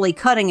 carefully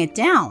cutting it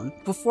down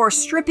before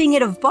stripping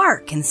it of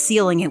bark and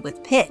sealing it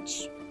with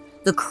pitch.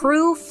 The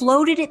crew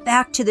floated it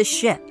back to the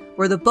ship,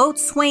 where the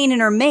boatswain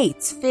and her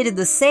mates fitted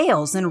the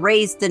sails and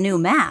raised the new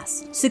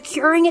mast,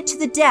 securing it to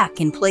the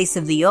deck in place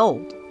of the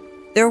old.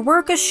 Their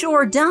work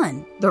ashore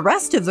done, the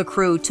rest of the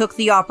crew took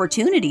the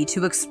opportunity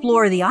to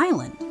explore the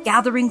island,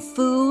 gathering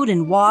food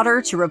and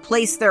water to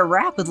replace their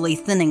rapidly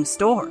thinning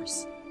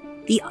stores.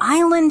 The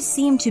island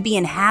seemed to be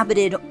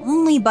inhabited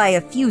only by a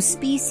few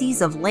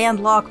species of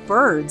landlocked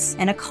birds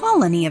and a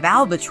colony of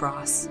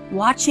albatross,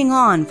 watching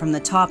on from the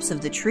tops of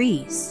the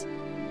trees.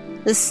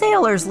 The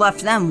sailors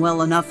left them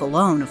well enough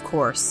alone, of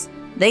course.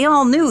 They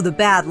all knew the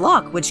bad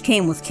luck which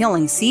came with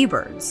killing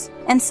seabirds,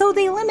 and so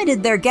they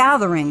limited their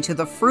gathering to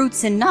the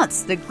fruits and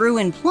nuts that grew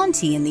in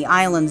plenty in the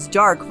island's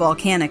dark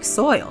volcanic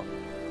soil.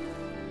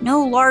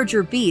 No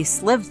larger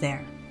beasts lived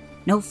there,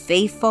 no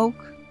fae folk,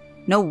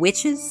 no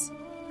witches.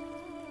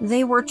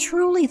 They were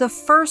truly the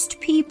first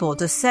people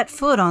to set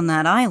foot on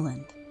that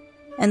island,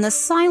 and the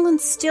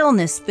silent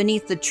stillness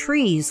beneath the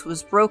trees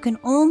was broken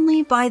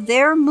only by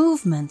their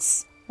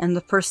movements and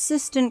the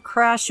persistent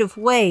crash of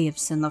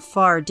waves in the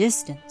far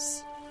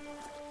distance.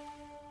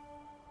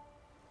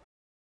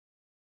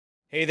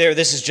 Hey there,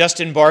 this is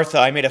Justin Bartha.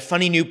 I made a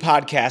funny new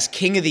podcast,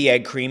 King of the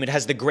Egg Cream. It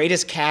has the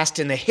greatest cast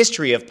in the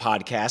history of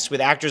podcasts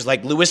with actors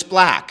like Louis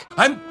Black.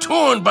 I'm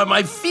torn by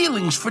my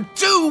feelings for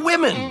two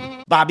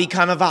women. Bobby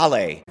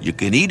Cannavale. You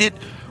can eat it,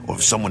 or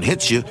if someone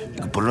hits you,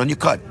 you can put it on your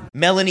cut.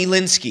 Melanie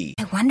Linsky.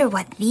 I wonder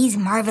what these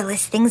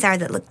marvelous things are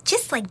that look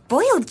just like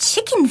boiled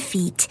chicken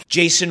feet.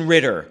 Jason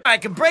Ritter. I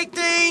can break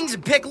things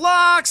and pick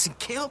locks and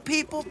kill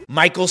people.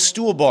 Michael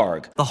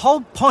Stuhlbarg. The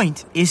whole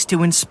point is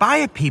to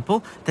inspire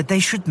people that they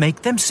should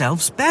make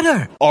themselves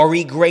better.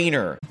 Ari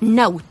Grainer.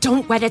 No,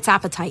 don't whet its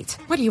appetite.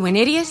 What are you, an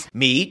idiot?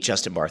 Me,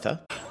 Justin Bartha.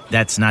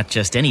 That's not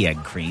just any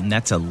egg cream,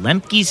 that's a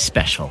Lemke's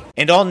special.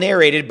 And all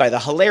narrated by the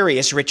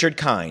hilarious Richard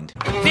Kind.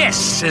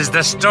 This is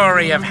the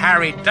story of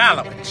Harry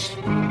Dalowitz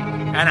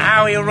and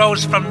how he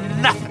rose from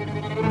nothing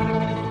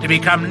to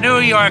become New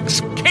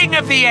York's King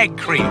of the Egg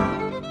Cream.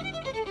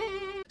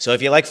 So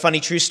if you like funny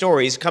true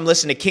stories, come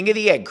listen to King of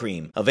the Egg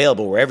Cream,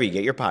 available wherever you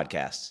get your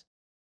podcasts.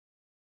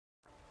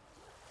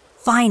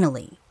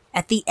 Finally,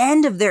 at the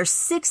end of their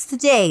 6th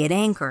day at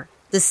anchor,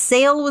 the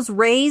sail was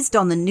raised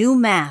on the new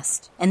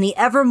mast, and the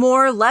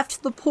Evermore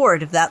left the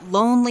port of that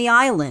lonely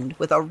island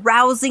with a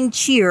rousing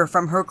cheer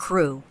from her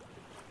crew.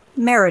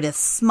 Meredith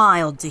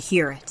smiled to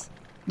hear it.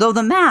 Though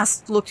the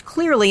mast looked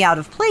clearly out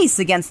of place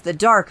against the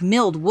dark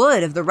milled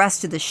wood of the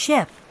rest of the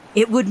ship,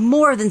 it would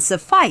more than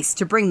suffice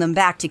to bring them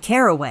back to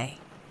Caraway.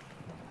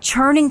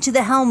 Turning to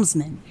the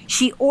helmsman,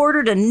 she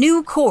ordered a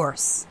new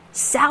course,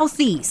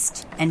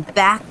 southeast and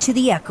back to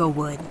the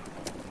Echowood.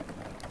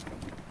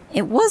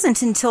 It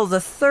wasn't until the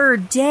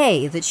 3rd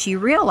day that she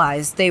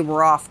realized they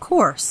were off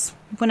course,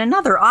 when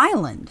another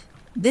island,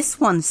 this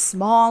one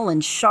small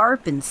and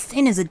sharp and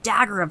thin as a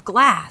dagger of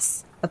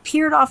glass,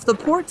 appeared off the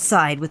port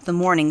side with the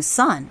morning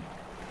sun.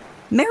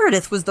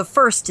 Meredith was the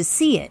first to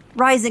see it,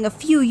 rising a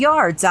few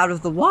yards out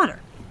of the water.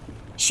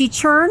 She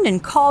turned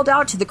and called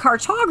out to the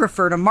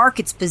cartographer to mark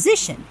its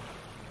position,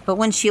 but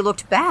when she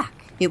looked back,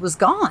 it was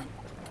gone.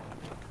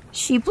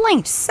 She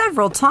blinked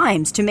several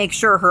times to make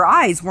sure her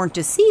eyes weren't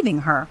deceiving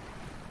her,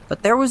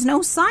 but there was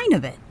no sign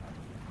of it.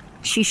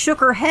 She shook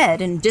her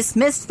head and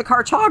dismissed the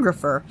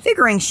cartographer,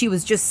 figuring she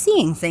was just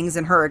seeing things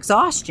in her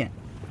exhaustion.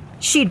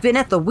 She'd been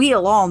at the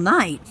wheel all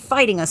night,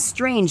 fighting a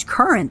strange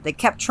current that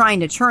kept trying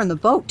to turn the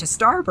boat to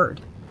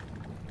starboard.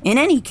 In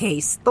any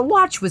case, the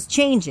watch was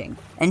changing,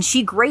 and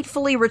she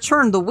gratefully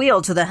returned the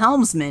wheel to the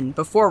helmsman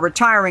before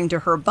retiring to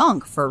her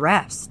bunk for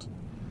rest.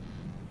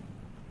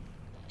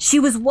 She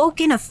was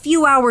woken a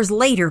few hours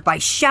later by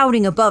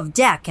shouting above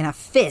deck and a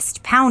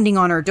fist pounding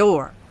on her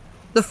door.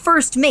 The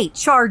first mate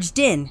charged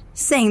in,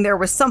 saying there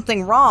was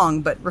something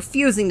wrong, but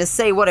refusing to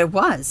say what it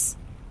was.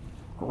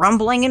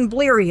 Grumbling and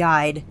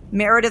bleary-eyed,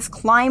 Meredith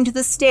climbed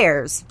the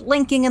stairs,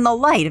 blinking in the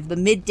light of the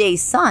midday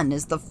sun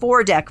as the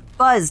foredeck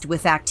buzzed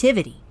with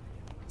activity.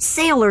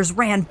 Sailors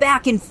ran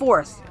back and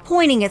forth,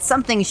 pointing at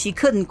something she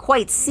couldn't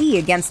quite see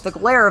against the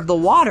glare of the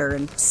water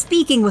and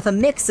speaking with a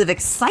mix of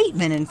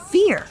excitement and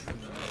fear.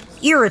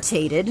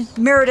 Irritated,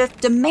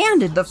 Meredith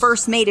demanded the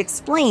first mate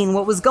explain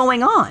what was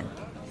going on.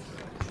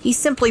 He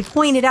simply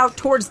pointed out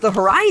towards the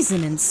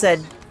horizon and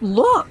said,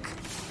 "Look."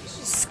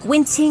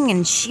 Squinting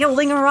and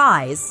shielding her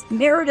eyes,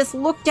 Meredith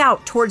looked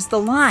out towards the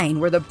line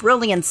where the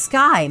brilliant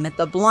sky met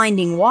the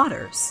blinding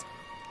waters.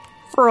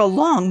 For a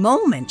long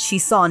moment, she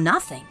saw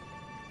nothing.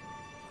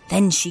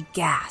 Then she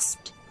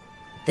gasped.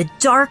 The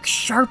dark,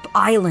 sharp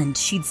island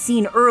she'd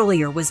seen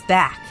earlier was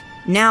back,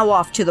 now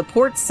off to the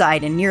port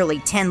side and nearly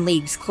 10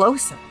 leagues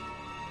closer.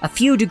 A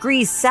few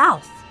degrees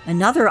south,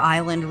 another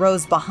island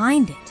rose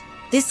behind it,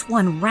 this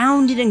one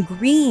rounded and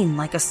green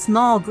like a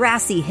small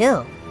grassy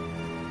hill.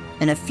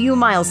 And a few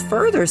miles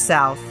further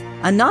south,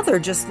 another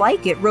just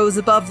like it rose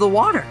above the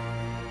water.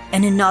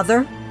 And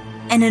another,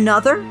 and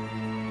another.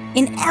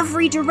 In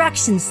every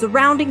direction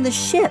surrounding the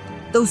ship,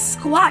 those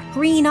squat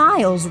green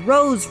isles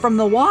rose from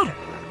the water.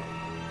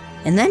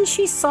 And then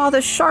she saw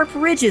the sharp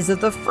ridges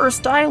of the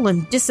first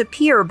island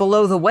disappear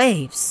below the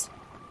waves.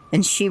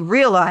 And she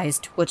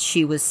realized what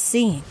she was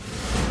seeing.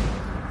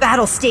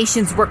 Battle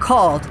stations were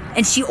called,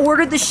 and she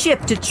ordered the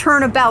ship to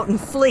turn about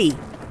and flee.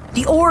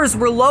 The oars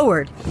were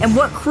lowered, and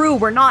what crew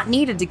were not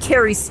needed to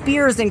carry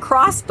spears and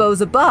crossbows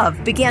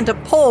above began to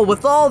pull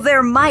with all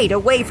their might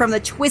away from the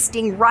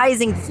twisting,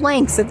 rising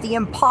flanks of the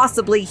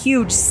impossibly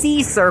huge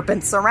sea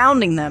serpent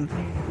surrounding them.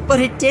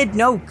 But it did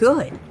no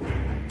good.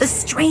 The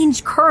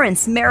strange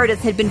currents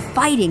Meredith had been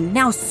fighting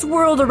now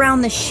swirled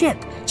around the ship,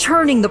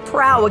 turning the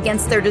prow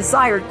against their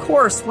desired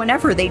course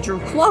whenever they drew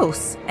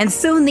close, and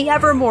soon the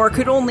Evermore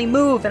could only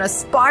move in a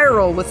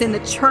spiral within the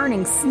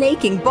churning,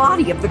 snaking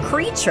body of the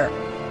creature.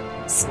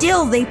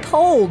 Still they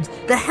pulled,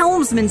 the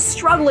helmsman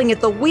struggling at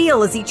the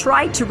wheel as he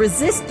tried to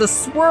resist the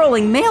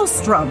swirling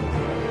maelstrom.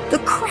 The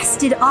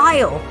crested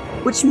isle,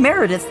 which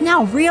Meredith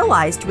now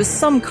realized was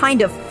some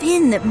kind of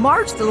fin that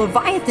marked the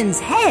Leviathan's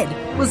head,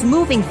 was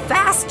moving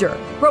faster,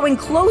 growing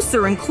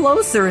closer and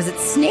closer as it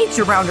snaked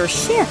around her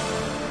ship.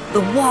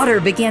 The water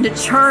began to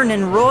churn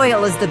and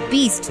roil as the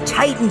beast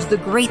tightened the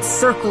great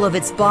circle of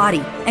its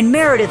body, and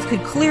Meredith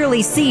could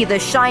clearly see the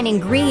shining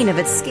green of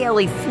its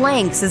scaly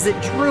flanks as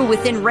it drew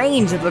within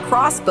range of the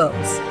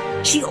crossbows.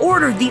 She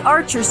ordered the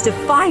archers to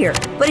fire,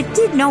 but it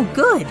did no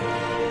good.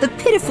 The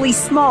pitifully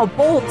small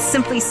bolts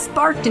simply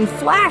sparked and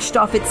flashed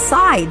off its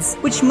sides,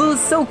 which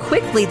moved so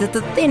quickly that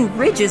the thin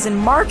ridges and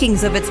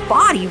markings of its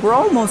body were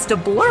almost a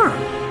blur.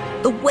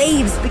 The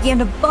waves began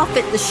to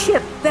buffet the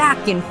ship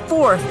back and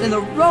forth, and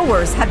the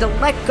rowers had to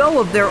let go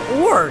of their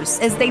oars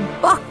as they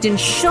bucked and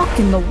shook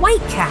in the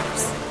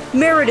whitecaps.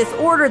 Meredith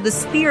ordered the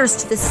spears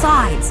to the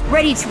sides,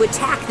 ready to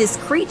attack this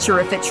creature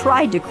if it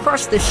tried to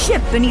crush the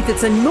ship beneath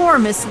its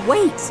enormous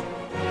weight,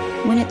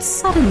 when it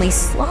suddenly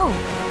slowed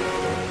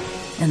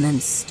and then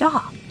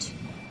stopped.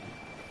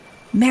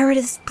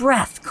 Meredith's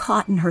breath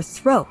caught in her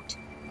throat.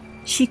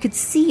 She could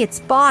see its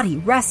body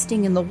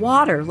resting in the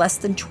water less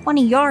than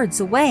 20 yards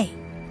away,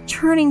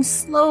 turning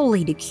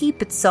slowly to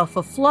keep itself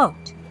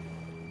afloat.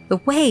 The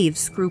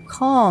waves grew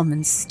calm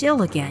and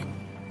still again,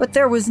 but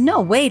there was no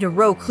way to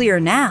row clear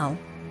now.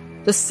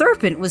 The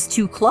serpent was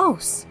too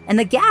close, and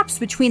the gaps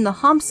between the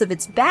humps of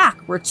its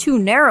back were too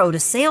narrow to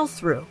sail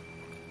through.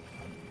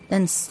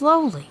 Then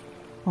slowly,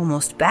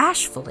 almost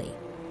bashfully,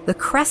 the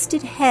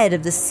crested head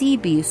of the sea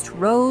beast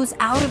rose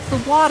out of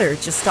the water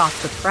just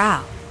off the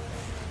prow.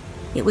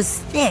 It was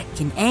thick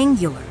and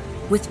angular,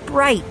 with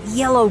bright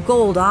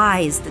yellow-gold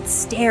eyes that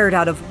stared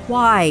out of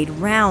wide,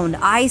 round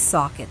eye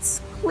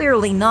sockets,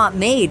 clearly not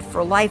made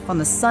for life on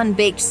the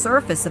sun-baked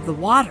surface of the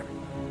water.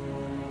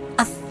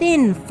 A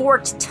thin,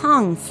 forked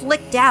tongue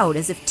flicked out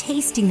as if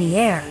tasting the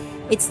air,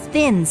 its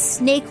thin,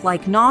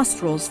 snake-like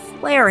nostrils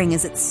flaring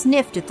as it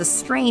sniffed at the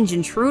strange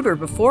intruder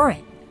before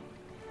it.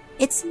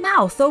 Its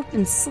mouth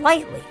opened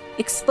slightly,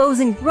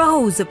 exposing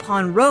rows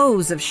upon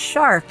rows of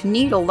sharp,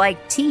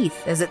 needle-like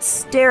teeth as it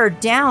stared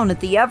down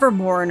at the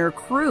Evermore and her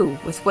crew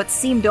with what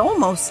seemed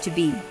almost to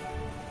be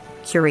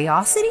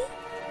curiosity?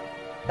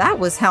 That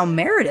was how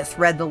Meredith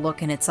read the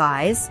look in its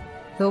eyes,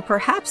 though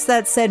perhaps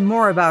that said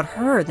more about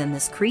her than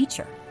this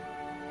creature.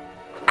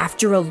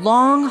 After a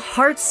long,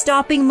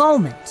 heart-stopping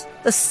moment,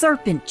 the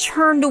serpent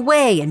turned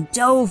away and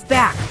dove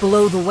back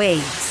below the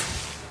waves.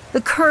 The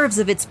curves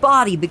of its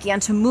body began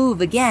to move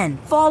again,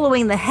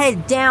 following the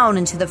head down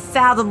into the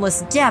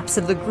fathomless depths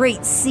of the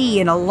great sea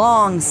in a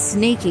long,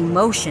 snaking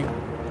motion.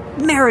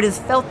 Meredith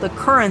felt the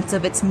currents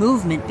of its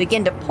movement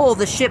begin to pull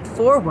the ship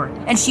forward,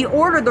 and she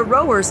ordered the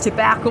rowers to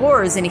back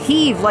oars and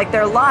heave like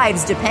their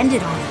lives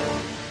depended on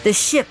it. The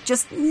ship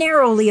just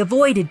narrowly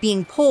avoided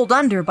being pulled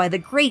under by the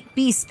great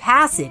beast's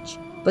passage,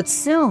 but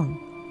soon,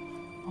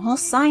 all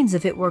signs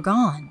of it were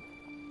gone,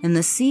 and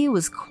the sea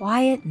was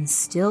quiet and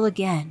still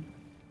again.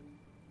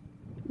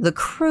 The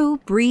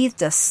crew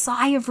breathed a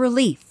sigh of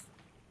relief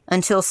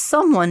until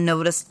someone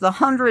noticed the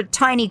 100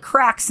 tiny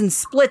cracks and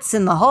splits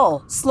in the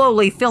hull,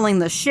 slowly filling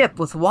the ship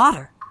with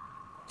water.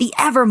 The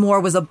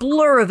Evermore was a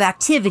blur of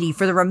activity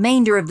for the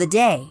remainder of the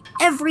day.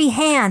 Every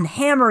hand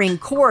hammering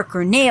cork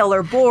or nail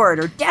or board,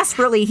 or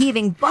desperately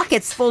heaving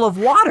buckets full of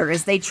water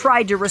as they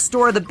tried to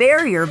restore the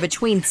barrier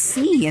between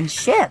sea and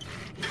ship.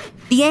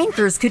 The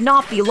anchors could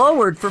not be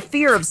lowered for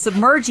fear of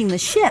submerging the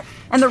ship,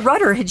 and the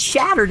rudder had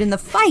shattered in the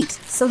fight,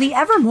 so the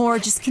Evermore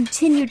just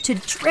continued to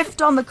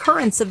drift on the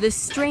currents of this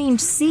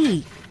strange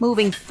sea,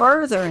 moving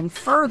further and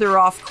further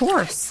off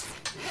course,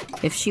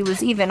 if she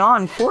was even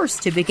on course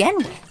to begin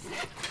with.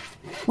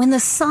 When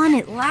the sun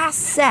at last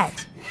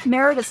set,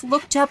 Meredith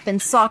looked up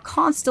and saw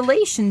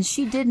constellations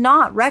she did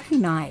not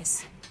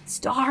recognize,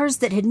 stars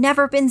that had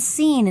never been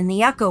seen in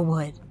the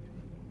Echowood.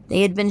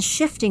 They had been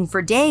shifting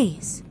for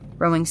days,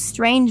 growing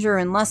stranger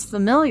and less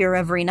familiar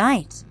every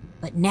night,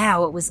 but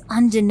now it was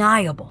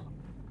undeniable.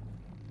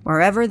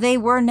 Wherever they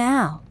were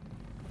now,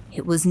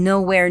 it was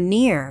nowhere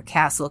near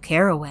Castle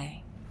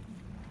Caraway.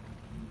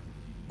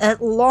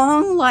 At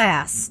long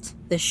last,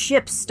 the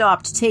ship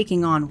stopped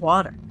taking on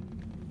water.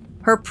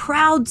 Her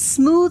proud,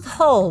 smooth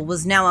hull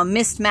was now a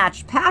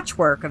mismatched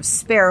patchwork of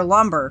spare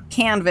lumber,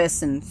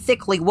 canvas, and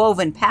thickly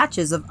woven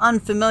patches of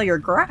unfamiliar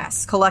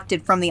grass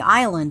collected from the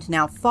island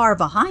now far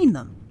behind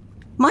them.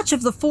 Much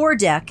of the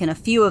foredeck and a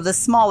few of the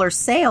smaller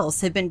sails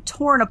had been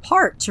torn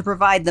apart to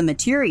provide the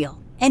material,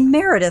 and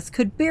Meredith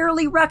could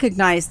barely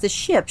recognize the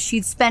ship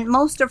she'd spent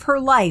most of her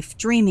life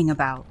dreaming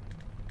about.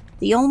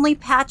 The only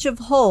patch of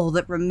hull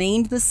that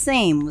remained the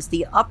same was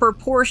the upper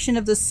portion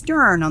of the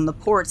stern on the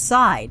port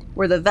side,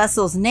 where the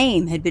vessel's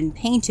name had been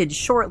painted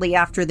shortly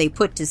after they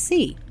put to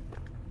sea.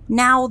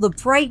 Now the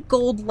bright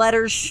gold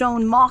letters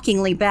shone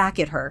mockingly back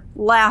at her,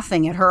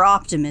 laughing at her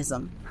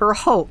optimism, her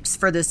hopes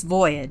for this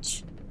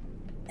voyage.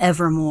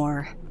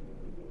 Evermore.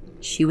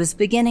 She was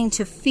beginning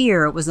to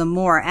fear it was a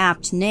more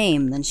apt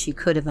name than she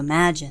could have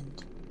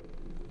imagined.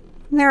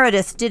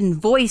 Meredith didn't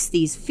voice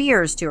these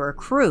fears to her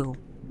crew,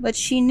 but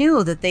she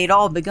knew that they'd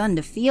all begun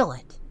to feel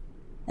it.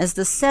 As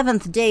the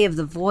 7th day of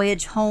the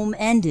voyage home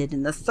ended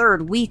and the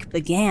 3rd week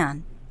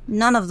began,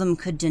 none of them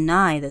could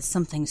deny that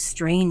something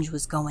strange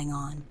was going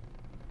on.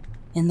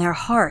 In their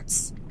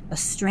hearts, a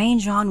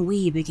strange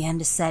ennui began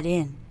to set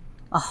in,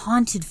 a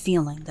haunted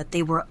feeling that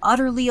they were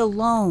utterly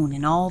alone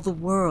in all the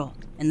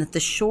world, and that the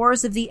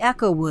shores of the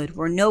Echowood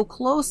were no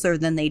closer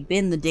than they'd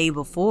been the day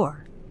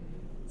before.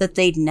 That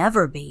they'd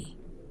never be,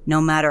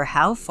 no matter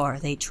how far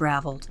they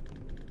traveled.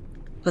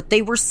 But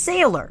they were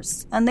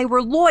sailors, and they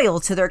were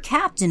loyal to their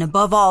captain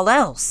above all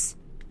else.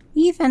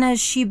 Even as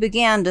she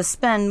began to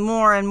spend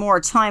more and more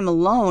time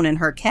alone in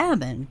her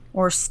cabin,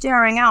 or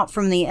staring out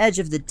from the edge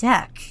of the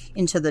deck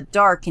into the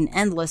dark and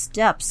endless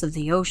depths of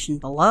the ocean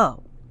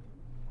below.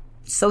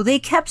 So they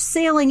kept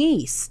sailing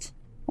east,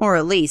 or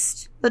at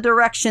least the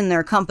direction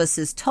their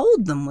compasses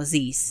told them was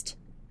east,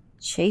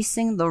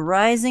 chasing the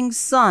rising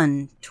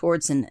sun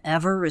towards an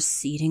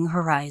ever-receding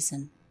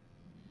horizon.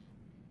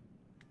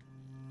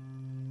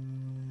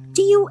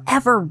 Do you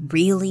ever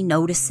really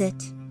notice it?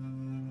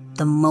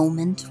 The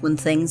moment when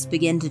things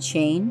begin to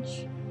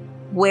change?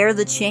 Where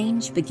the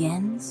change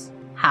begins?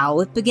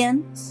 How it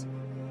begins?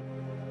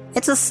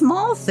 It's a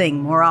small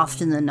thing more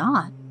often than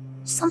not.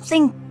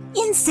 Something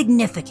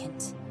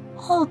insignificant,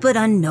 all but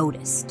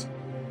unnoticed.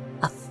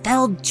 A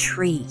felled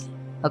tree,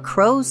 a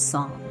crow's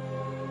song,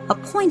 a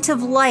point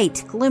of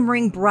light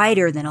glimmering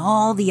brighter than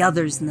all the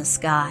others in the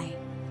sky,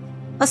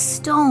 a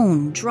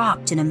stone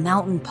dropped in a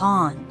mountain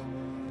pond.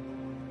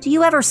 Do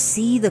you ever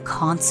see the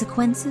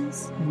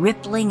consequences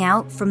rippling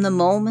out from the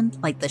moment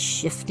like the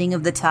shifting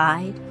of the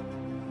tide?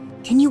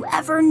 Can you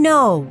ever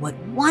know what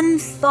one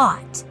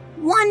thought,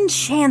 one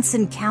chance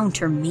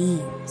encounter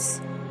means?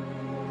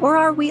 Or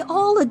are we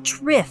all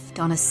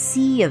adrift on a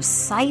sea of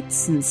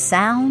sights and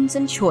sounds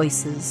and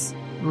choices,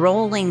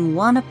 rolling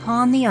one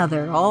upon the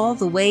other all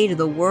the way to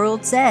the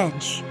world's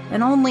edge,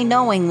 and only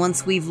knowing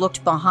once we've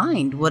looked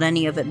behind what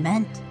any of it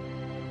meant?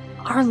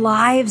 Our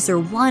lives are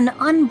one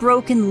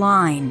unbroken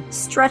line,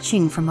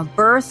 stretching from a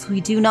birth we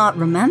do not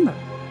remember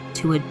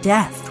to a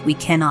death we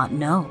cannot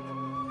know.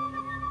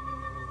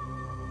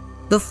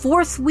 The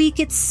 4th week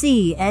at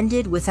sea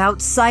ended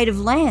without sight of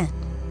land,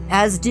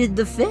 as did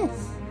the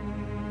 5th,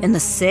 and the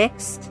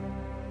 6th,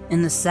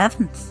 and the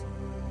 7th.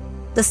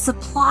 The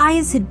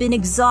supplies had been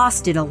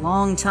exhausted a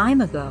long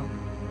time ago,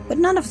 but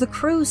none of the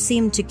crew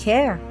seemed to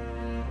care.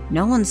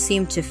 No one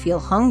seemed to feel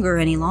hunger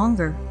any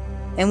longer.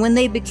 And when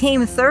they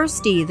became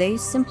thirsty, they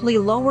simply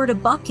lowered a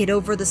bucket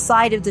over the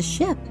side of the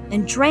ship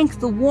and drank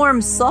the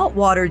warm salt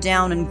water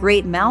down in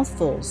great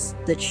mouthfuls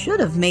that should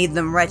have made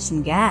them retch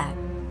and gag,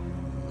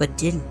 but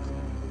didn't.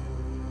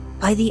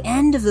 By the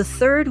end of the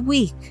 3rd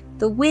week,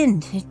 the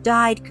wind had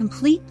died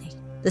completely,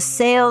 the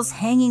sails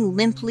hanging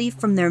limply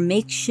from their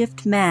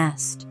makeshift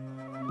mast.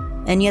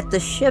 And yet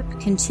the ship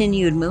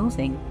continued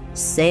moving,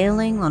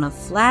 sailing on a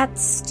flat,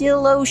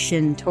 still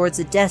ocean towards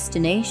a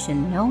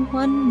destination no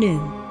one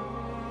knew.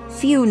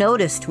 Few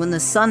noticed when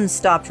the sun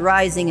stopped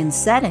rising and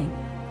setting,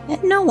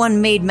 and no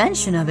one made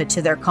mention of it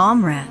to their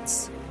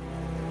comrades.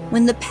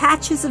 When the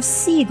patches of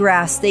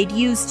seagrass they'd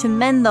used to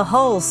mend the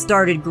hull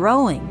started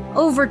growing,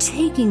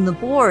 overtaking the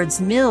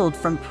boards milled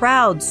from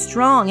proud,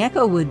 strong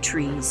Echowood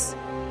trees.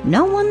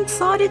 No one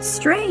thought it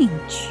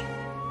strange.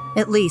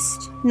 At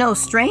least, no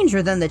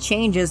stranger than the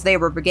changes they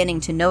were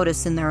beginning to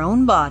notice in their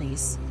own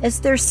bodies, as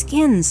their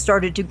skin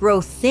started to grow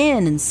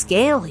thin and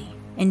scaly,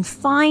 and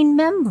fine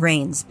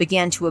membranes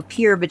began to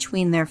appear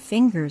between their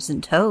fingers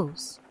and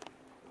toes.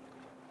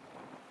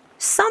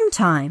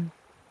 Sometime,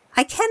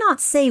 I cannot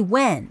say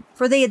when,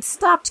 for they had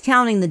stopped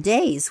counting the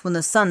days when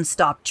the sun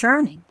stopped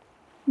churning,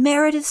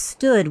 Meredith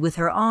stood with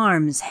her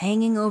arms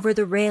hanging over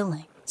the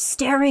railing,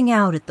 staring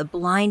out at the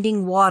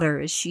blinding water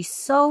as she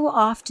so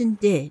often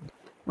did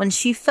when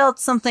she felt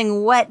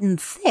something wet and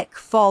thick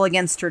fall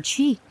against her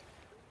cheek.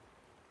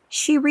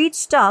 She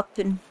reached up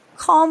and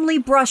calmly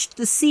brushed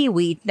the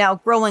seaweed now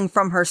growing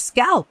from her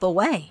scalp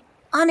away,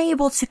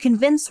 unable to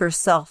convince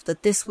herself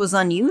that this was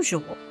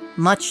unusual,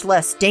 much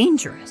less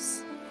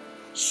dangerous.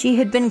 She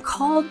had been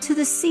called to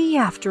the sea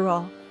after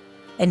all,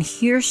 and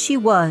here she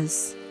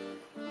was,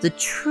 the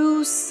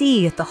true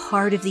sea at the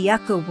heart of the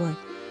Echowood,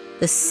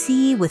 the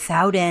sea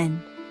without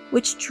end,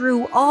 which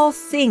drew all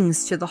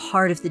things to the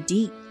heart of the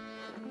deep.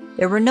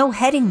 There were no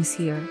headings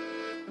here,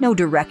 no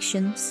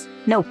directions,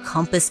 no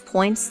compass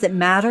points that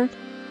mattered.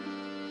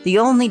 The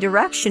only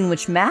direction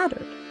which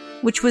mattered,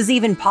 which was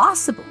even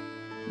possible,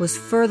 was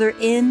further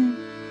in,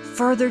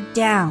 further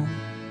down,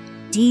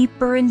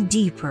 deeper and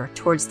deeper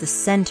towards the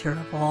center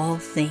of all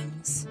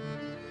things.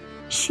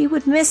 She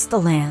would miss the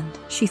land,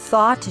 she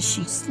thought as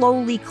she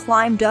slowly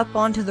climbed up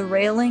onto the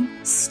railing,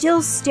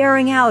 still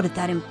staring out at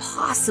that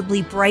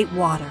impossibly bright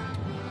water.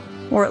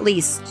 Or at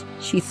least,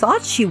 she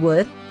thought she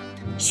would.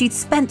 She'd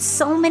spent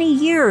so many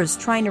years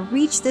trying to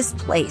reach this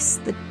place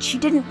that she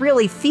didn't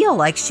really feel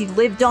like she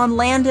lived on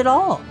land at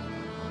all.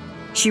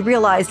 She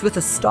realized with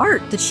a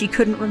start that she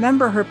couldn't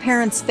remember her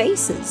parents'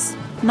 faces,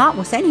 not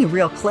with any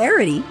real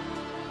clarity.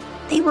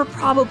 They were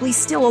probably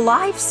still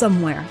alive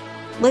somewhere,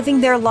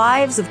 living their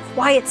lives of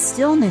quiet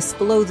stillness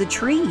below the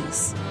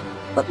trees.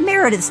 But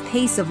Meredith's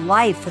pace of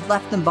life had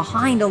left them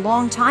behind a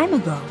long time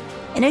ago,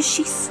 and as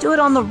she stood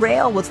on the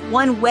rail with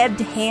one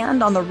webbed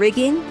hand on the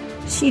rigging,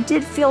 she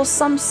did feel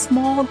some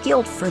small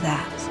guilt for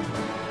that.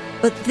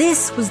 But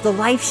this was the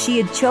life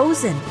she had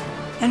chosen,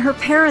 and her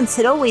parents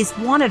had always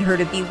wanted her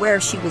to be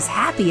where she was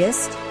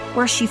happiest,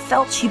 where she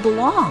felt she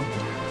belonged.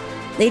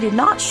 They did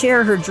not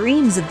share her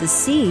dreams of the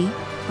sea,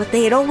 but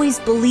they had always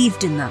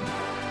believed in them,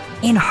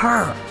 in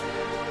her,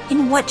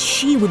 in what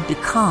she would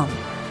become.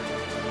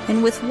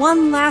 And with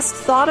one last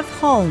thought of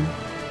home,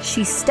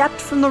 she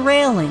stepped from the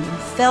railing and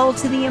fell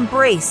to the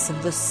embrace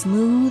of the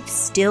smooth,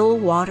 still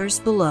waters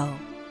below.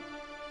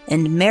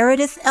 And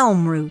Meredith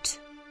Elmroot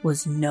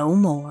was no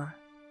more.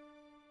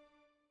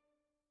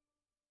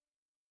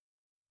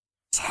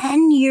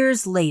 10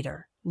 years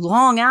later,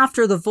 long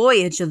after the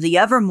voyage of the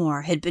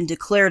Evermore had been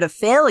declared a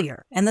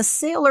failure and the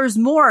sailors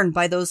mourned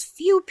by those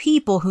few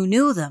people who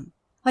knew them,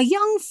 a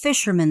young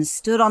fisherman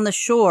stood on the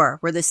shore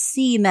where the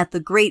sea met the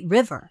great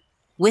river,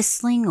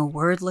 whistling a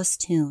wordless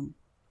tune.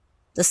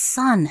 The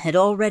sun had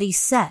already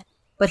set,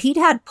 but he'd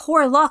had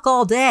poor luck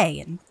all day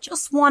and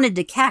just wanted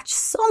to catch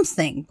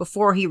something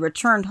before he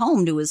returned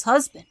home to his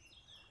husband.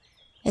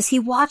 As he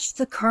watched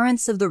the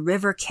currents of the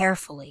river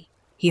carefully,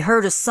 he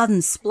heard a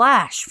sudden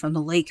splash from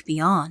the lake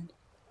beyond.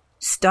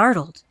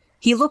 Startled,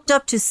 he looked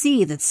up to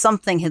see that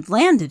something had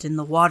landed in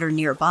the water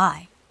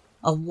nearby.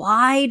 A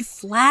wide,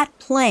 flat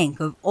plank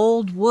of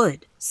old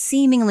wood,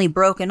 seemingly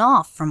broken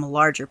off from a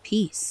larger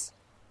piece.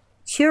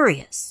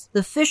 Curious,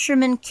 the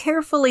fisherman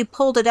carefully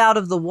pulled it out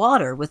of the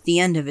water with the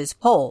end of his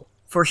pole,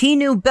 for he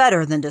knew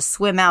better than to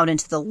swim out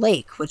into the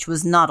lake, which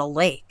was not a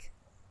lake.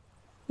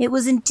 It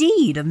was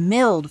indeed a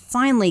milled,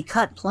 finely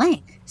cut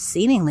plank,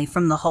 seemingly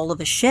from the hull of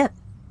a ship,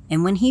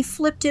 and when he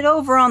flipped it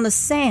over on the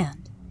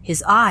sand,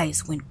 his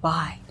eyes went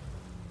wide.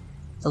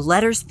 The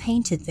letters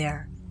painted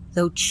there,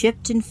 though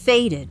chipped and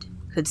faded,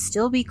 could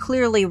still be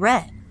clearly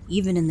read,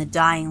 even in the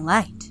dying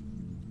light.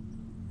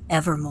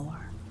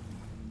 Evermore.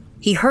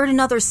 He heard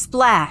another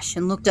splash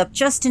and looked up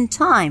just in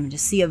time to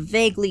see a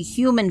vaguely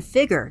human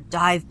figure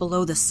dive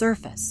below the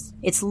surface,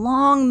 its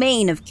long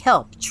mane of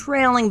kelp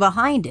trailing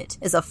behind it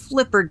as a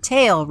flippered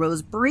tail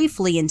rose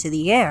briefly into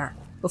the air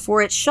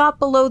before it shot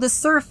below the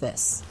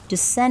surface,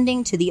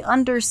 descending to the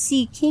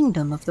undersea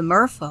kingdom of the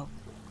merfolk,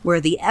 where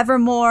the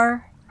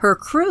Evermore, her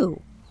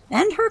crew,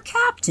 and her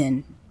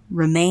captain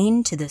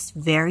remain to this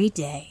very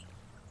day.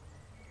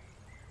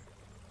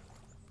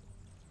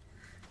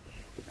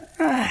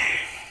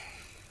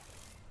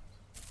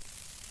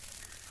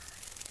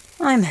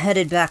 I'm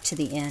headed back to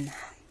the inn.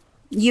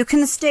 You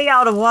can stay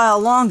out a while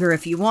longer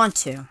if you want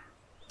to,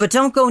 but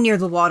don't go near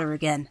the water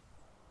again.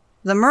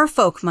 The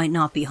merfolk might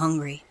not be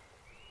hungry,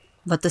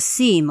 but the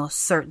sea most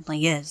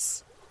certainly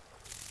is.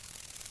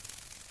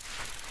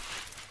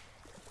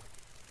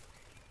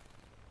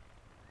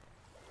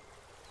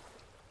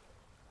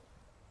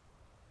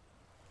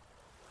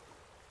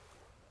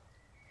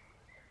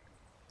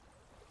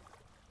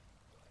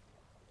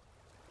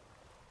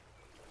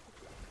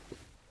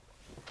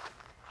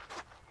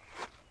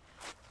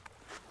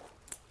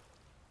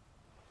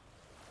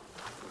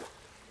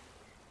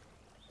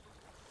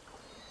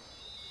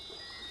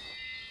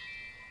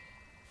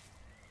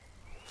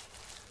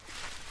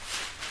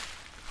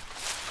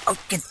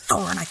 Oaken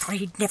Thorn, I thought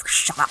he'd never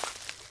shut up.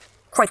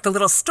 Quite the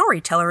little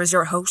storyteller is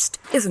your host,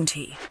 isn't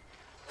he?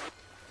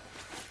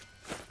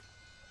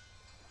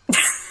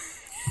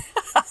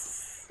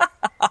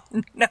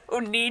 No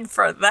need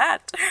for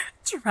that,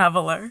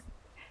 traveler.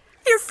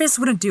 Your fists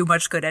wouldn't do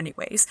much good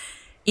anyways,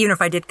 even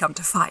if I did come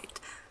to fight.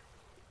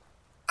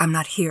 I'm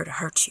not here to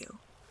hurt you.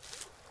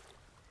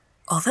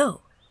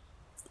 Although,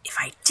 if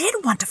I did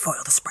want to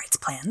foil the sprite's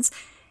plans,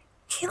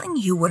 killing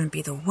you wouldn't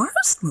be the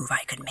worst move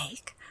I could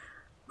make.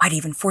 Might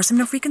even force him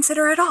to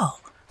reconsider at all.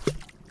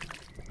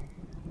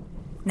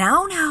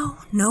 Now,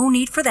 no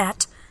need for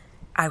that.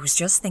 I was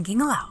just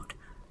thinking aloud.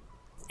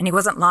 And he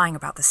wasn't lying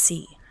about the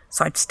sea,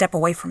 so I'd step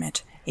away from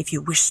it if you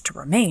wish to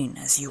remain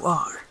as you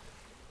are.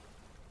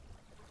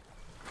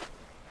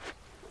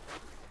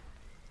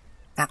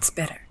 That's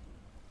better.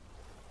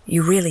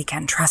 You really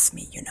can trust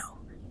me, you know.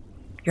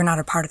 You're not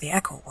a part of the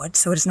Echowood,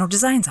 so it has no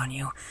designs on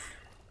you.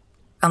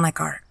 Unlike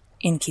our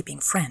innkeeping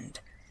friend.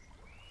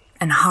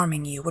 And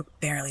harming you would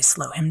barely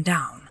slow him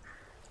down.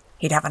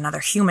 He'd have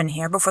another human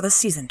here before the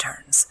season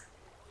turns.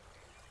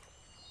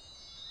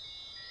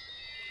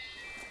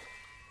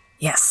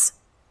 Yes,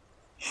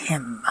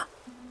 him.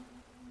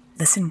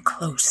 Listen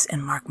close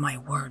and mark my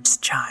words,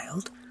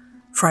 child,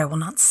 for I will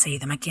not say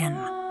them again.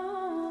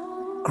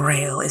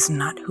 Grail is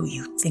not who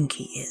you think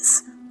he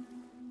is,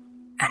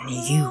 and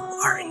you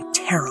are in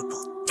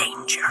terrible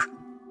danger.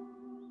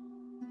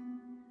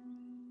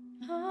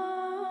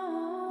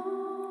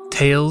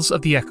 Tales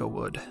of the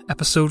Echowood,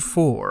 Episode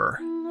 4,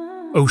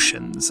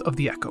 Oceans of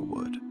the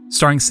Echowood,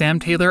 starring Sam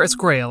Taylor as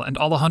Grail and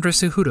Alejandra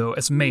Cejudo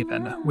as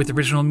Maven, with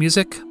original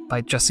music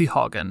by Jesse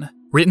Haugen.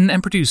 Written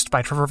and produced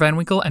by Trevor Van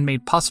Winkle and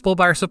made possible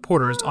by our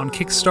supporters on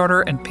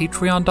Kickstarter and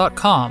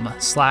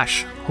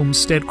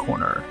patreon.com/Homestead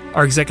Corner.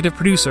 Our executive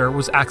producer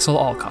was Axel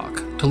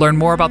Alcock. To learn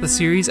more about the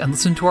series and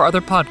listen to our other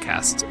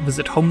podcasts,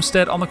 visit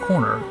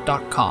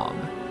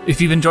homesteadonthecorner.com. If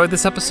you've enjoyed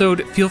this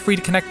episode, feel free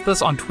to connect with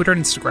us on Twitter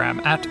and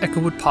Instagram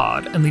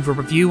 @EchowoodPod and leave a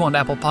review on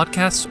Apple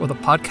Podcasts or the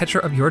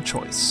podcatcher of your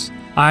choice.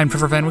 I'm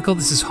Trevor Van Winkle,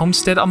 this is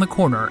Homestead on the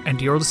Corner,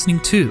 and you're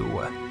listening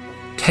to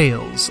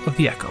Tales of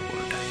the Echowood.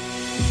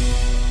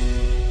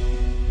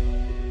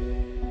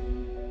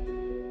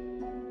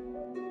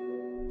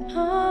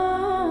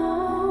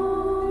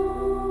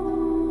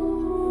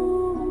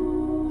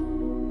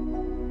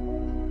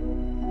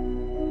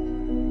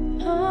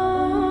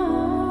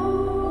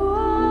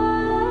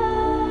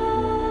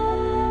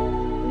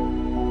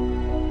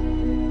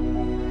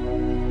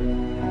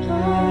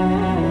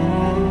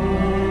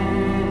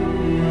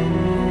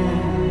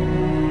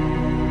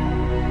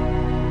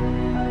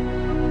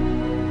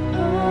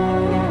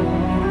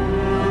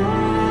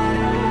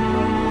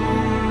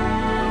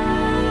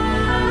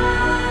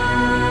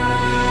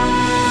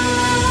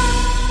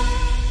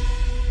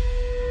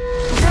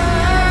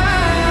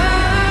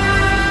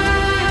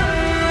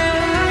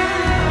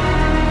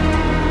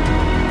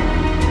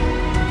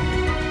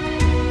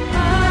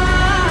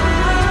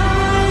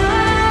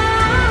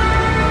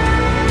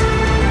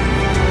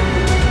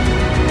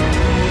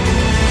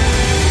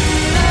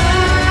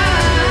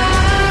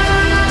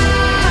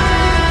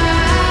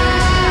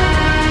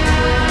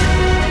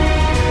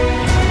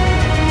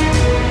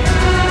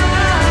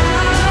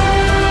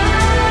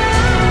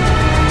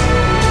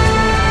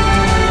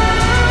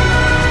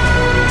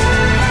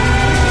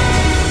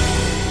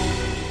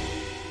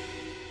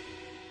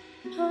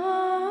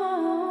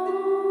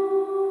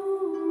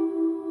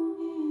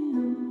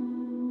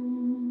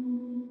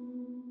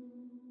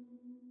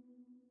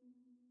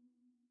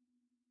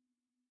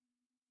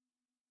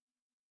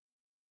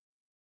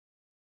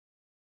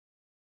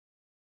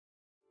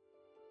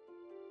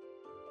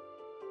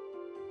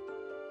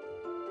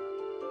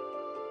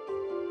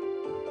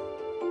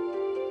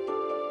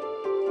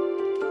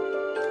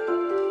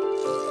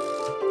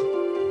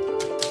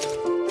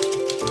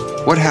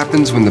 What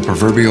happens when the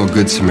proverbial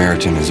Good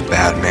Samaritan is a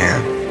bad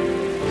man?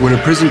 When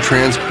a prison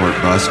transport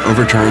bus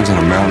overturns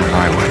on a mountain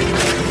highway.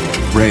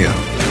 Rayo,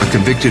 a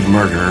convicted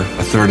murderer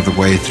a third of the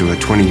way through a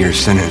 20-year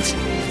sentence,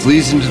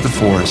 flees into the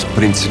forest,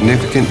 putting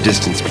significant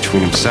distance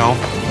between himself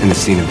and the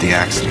scene of the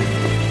accident.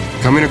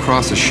 Coming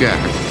across a shack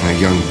and a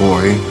young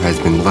boy has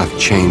been left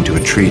chained to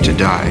a tree to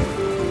die,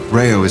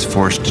 Rayo is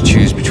forced to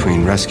choose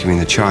between rescuing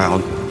the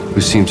child, who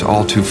seems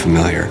all too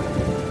familiar,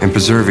 and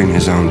preserving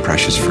his own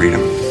precious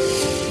freedom.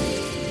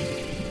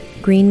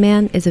 Green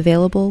Man is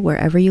available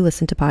wherever you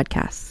listen to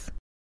podcasts.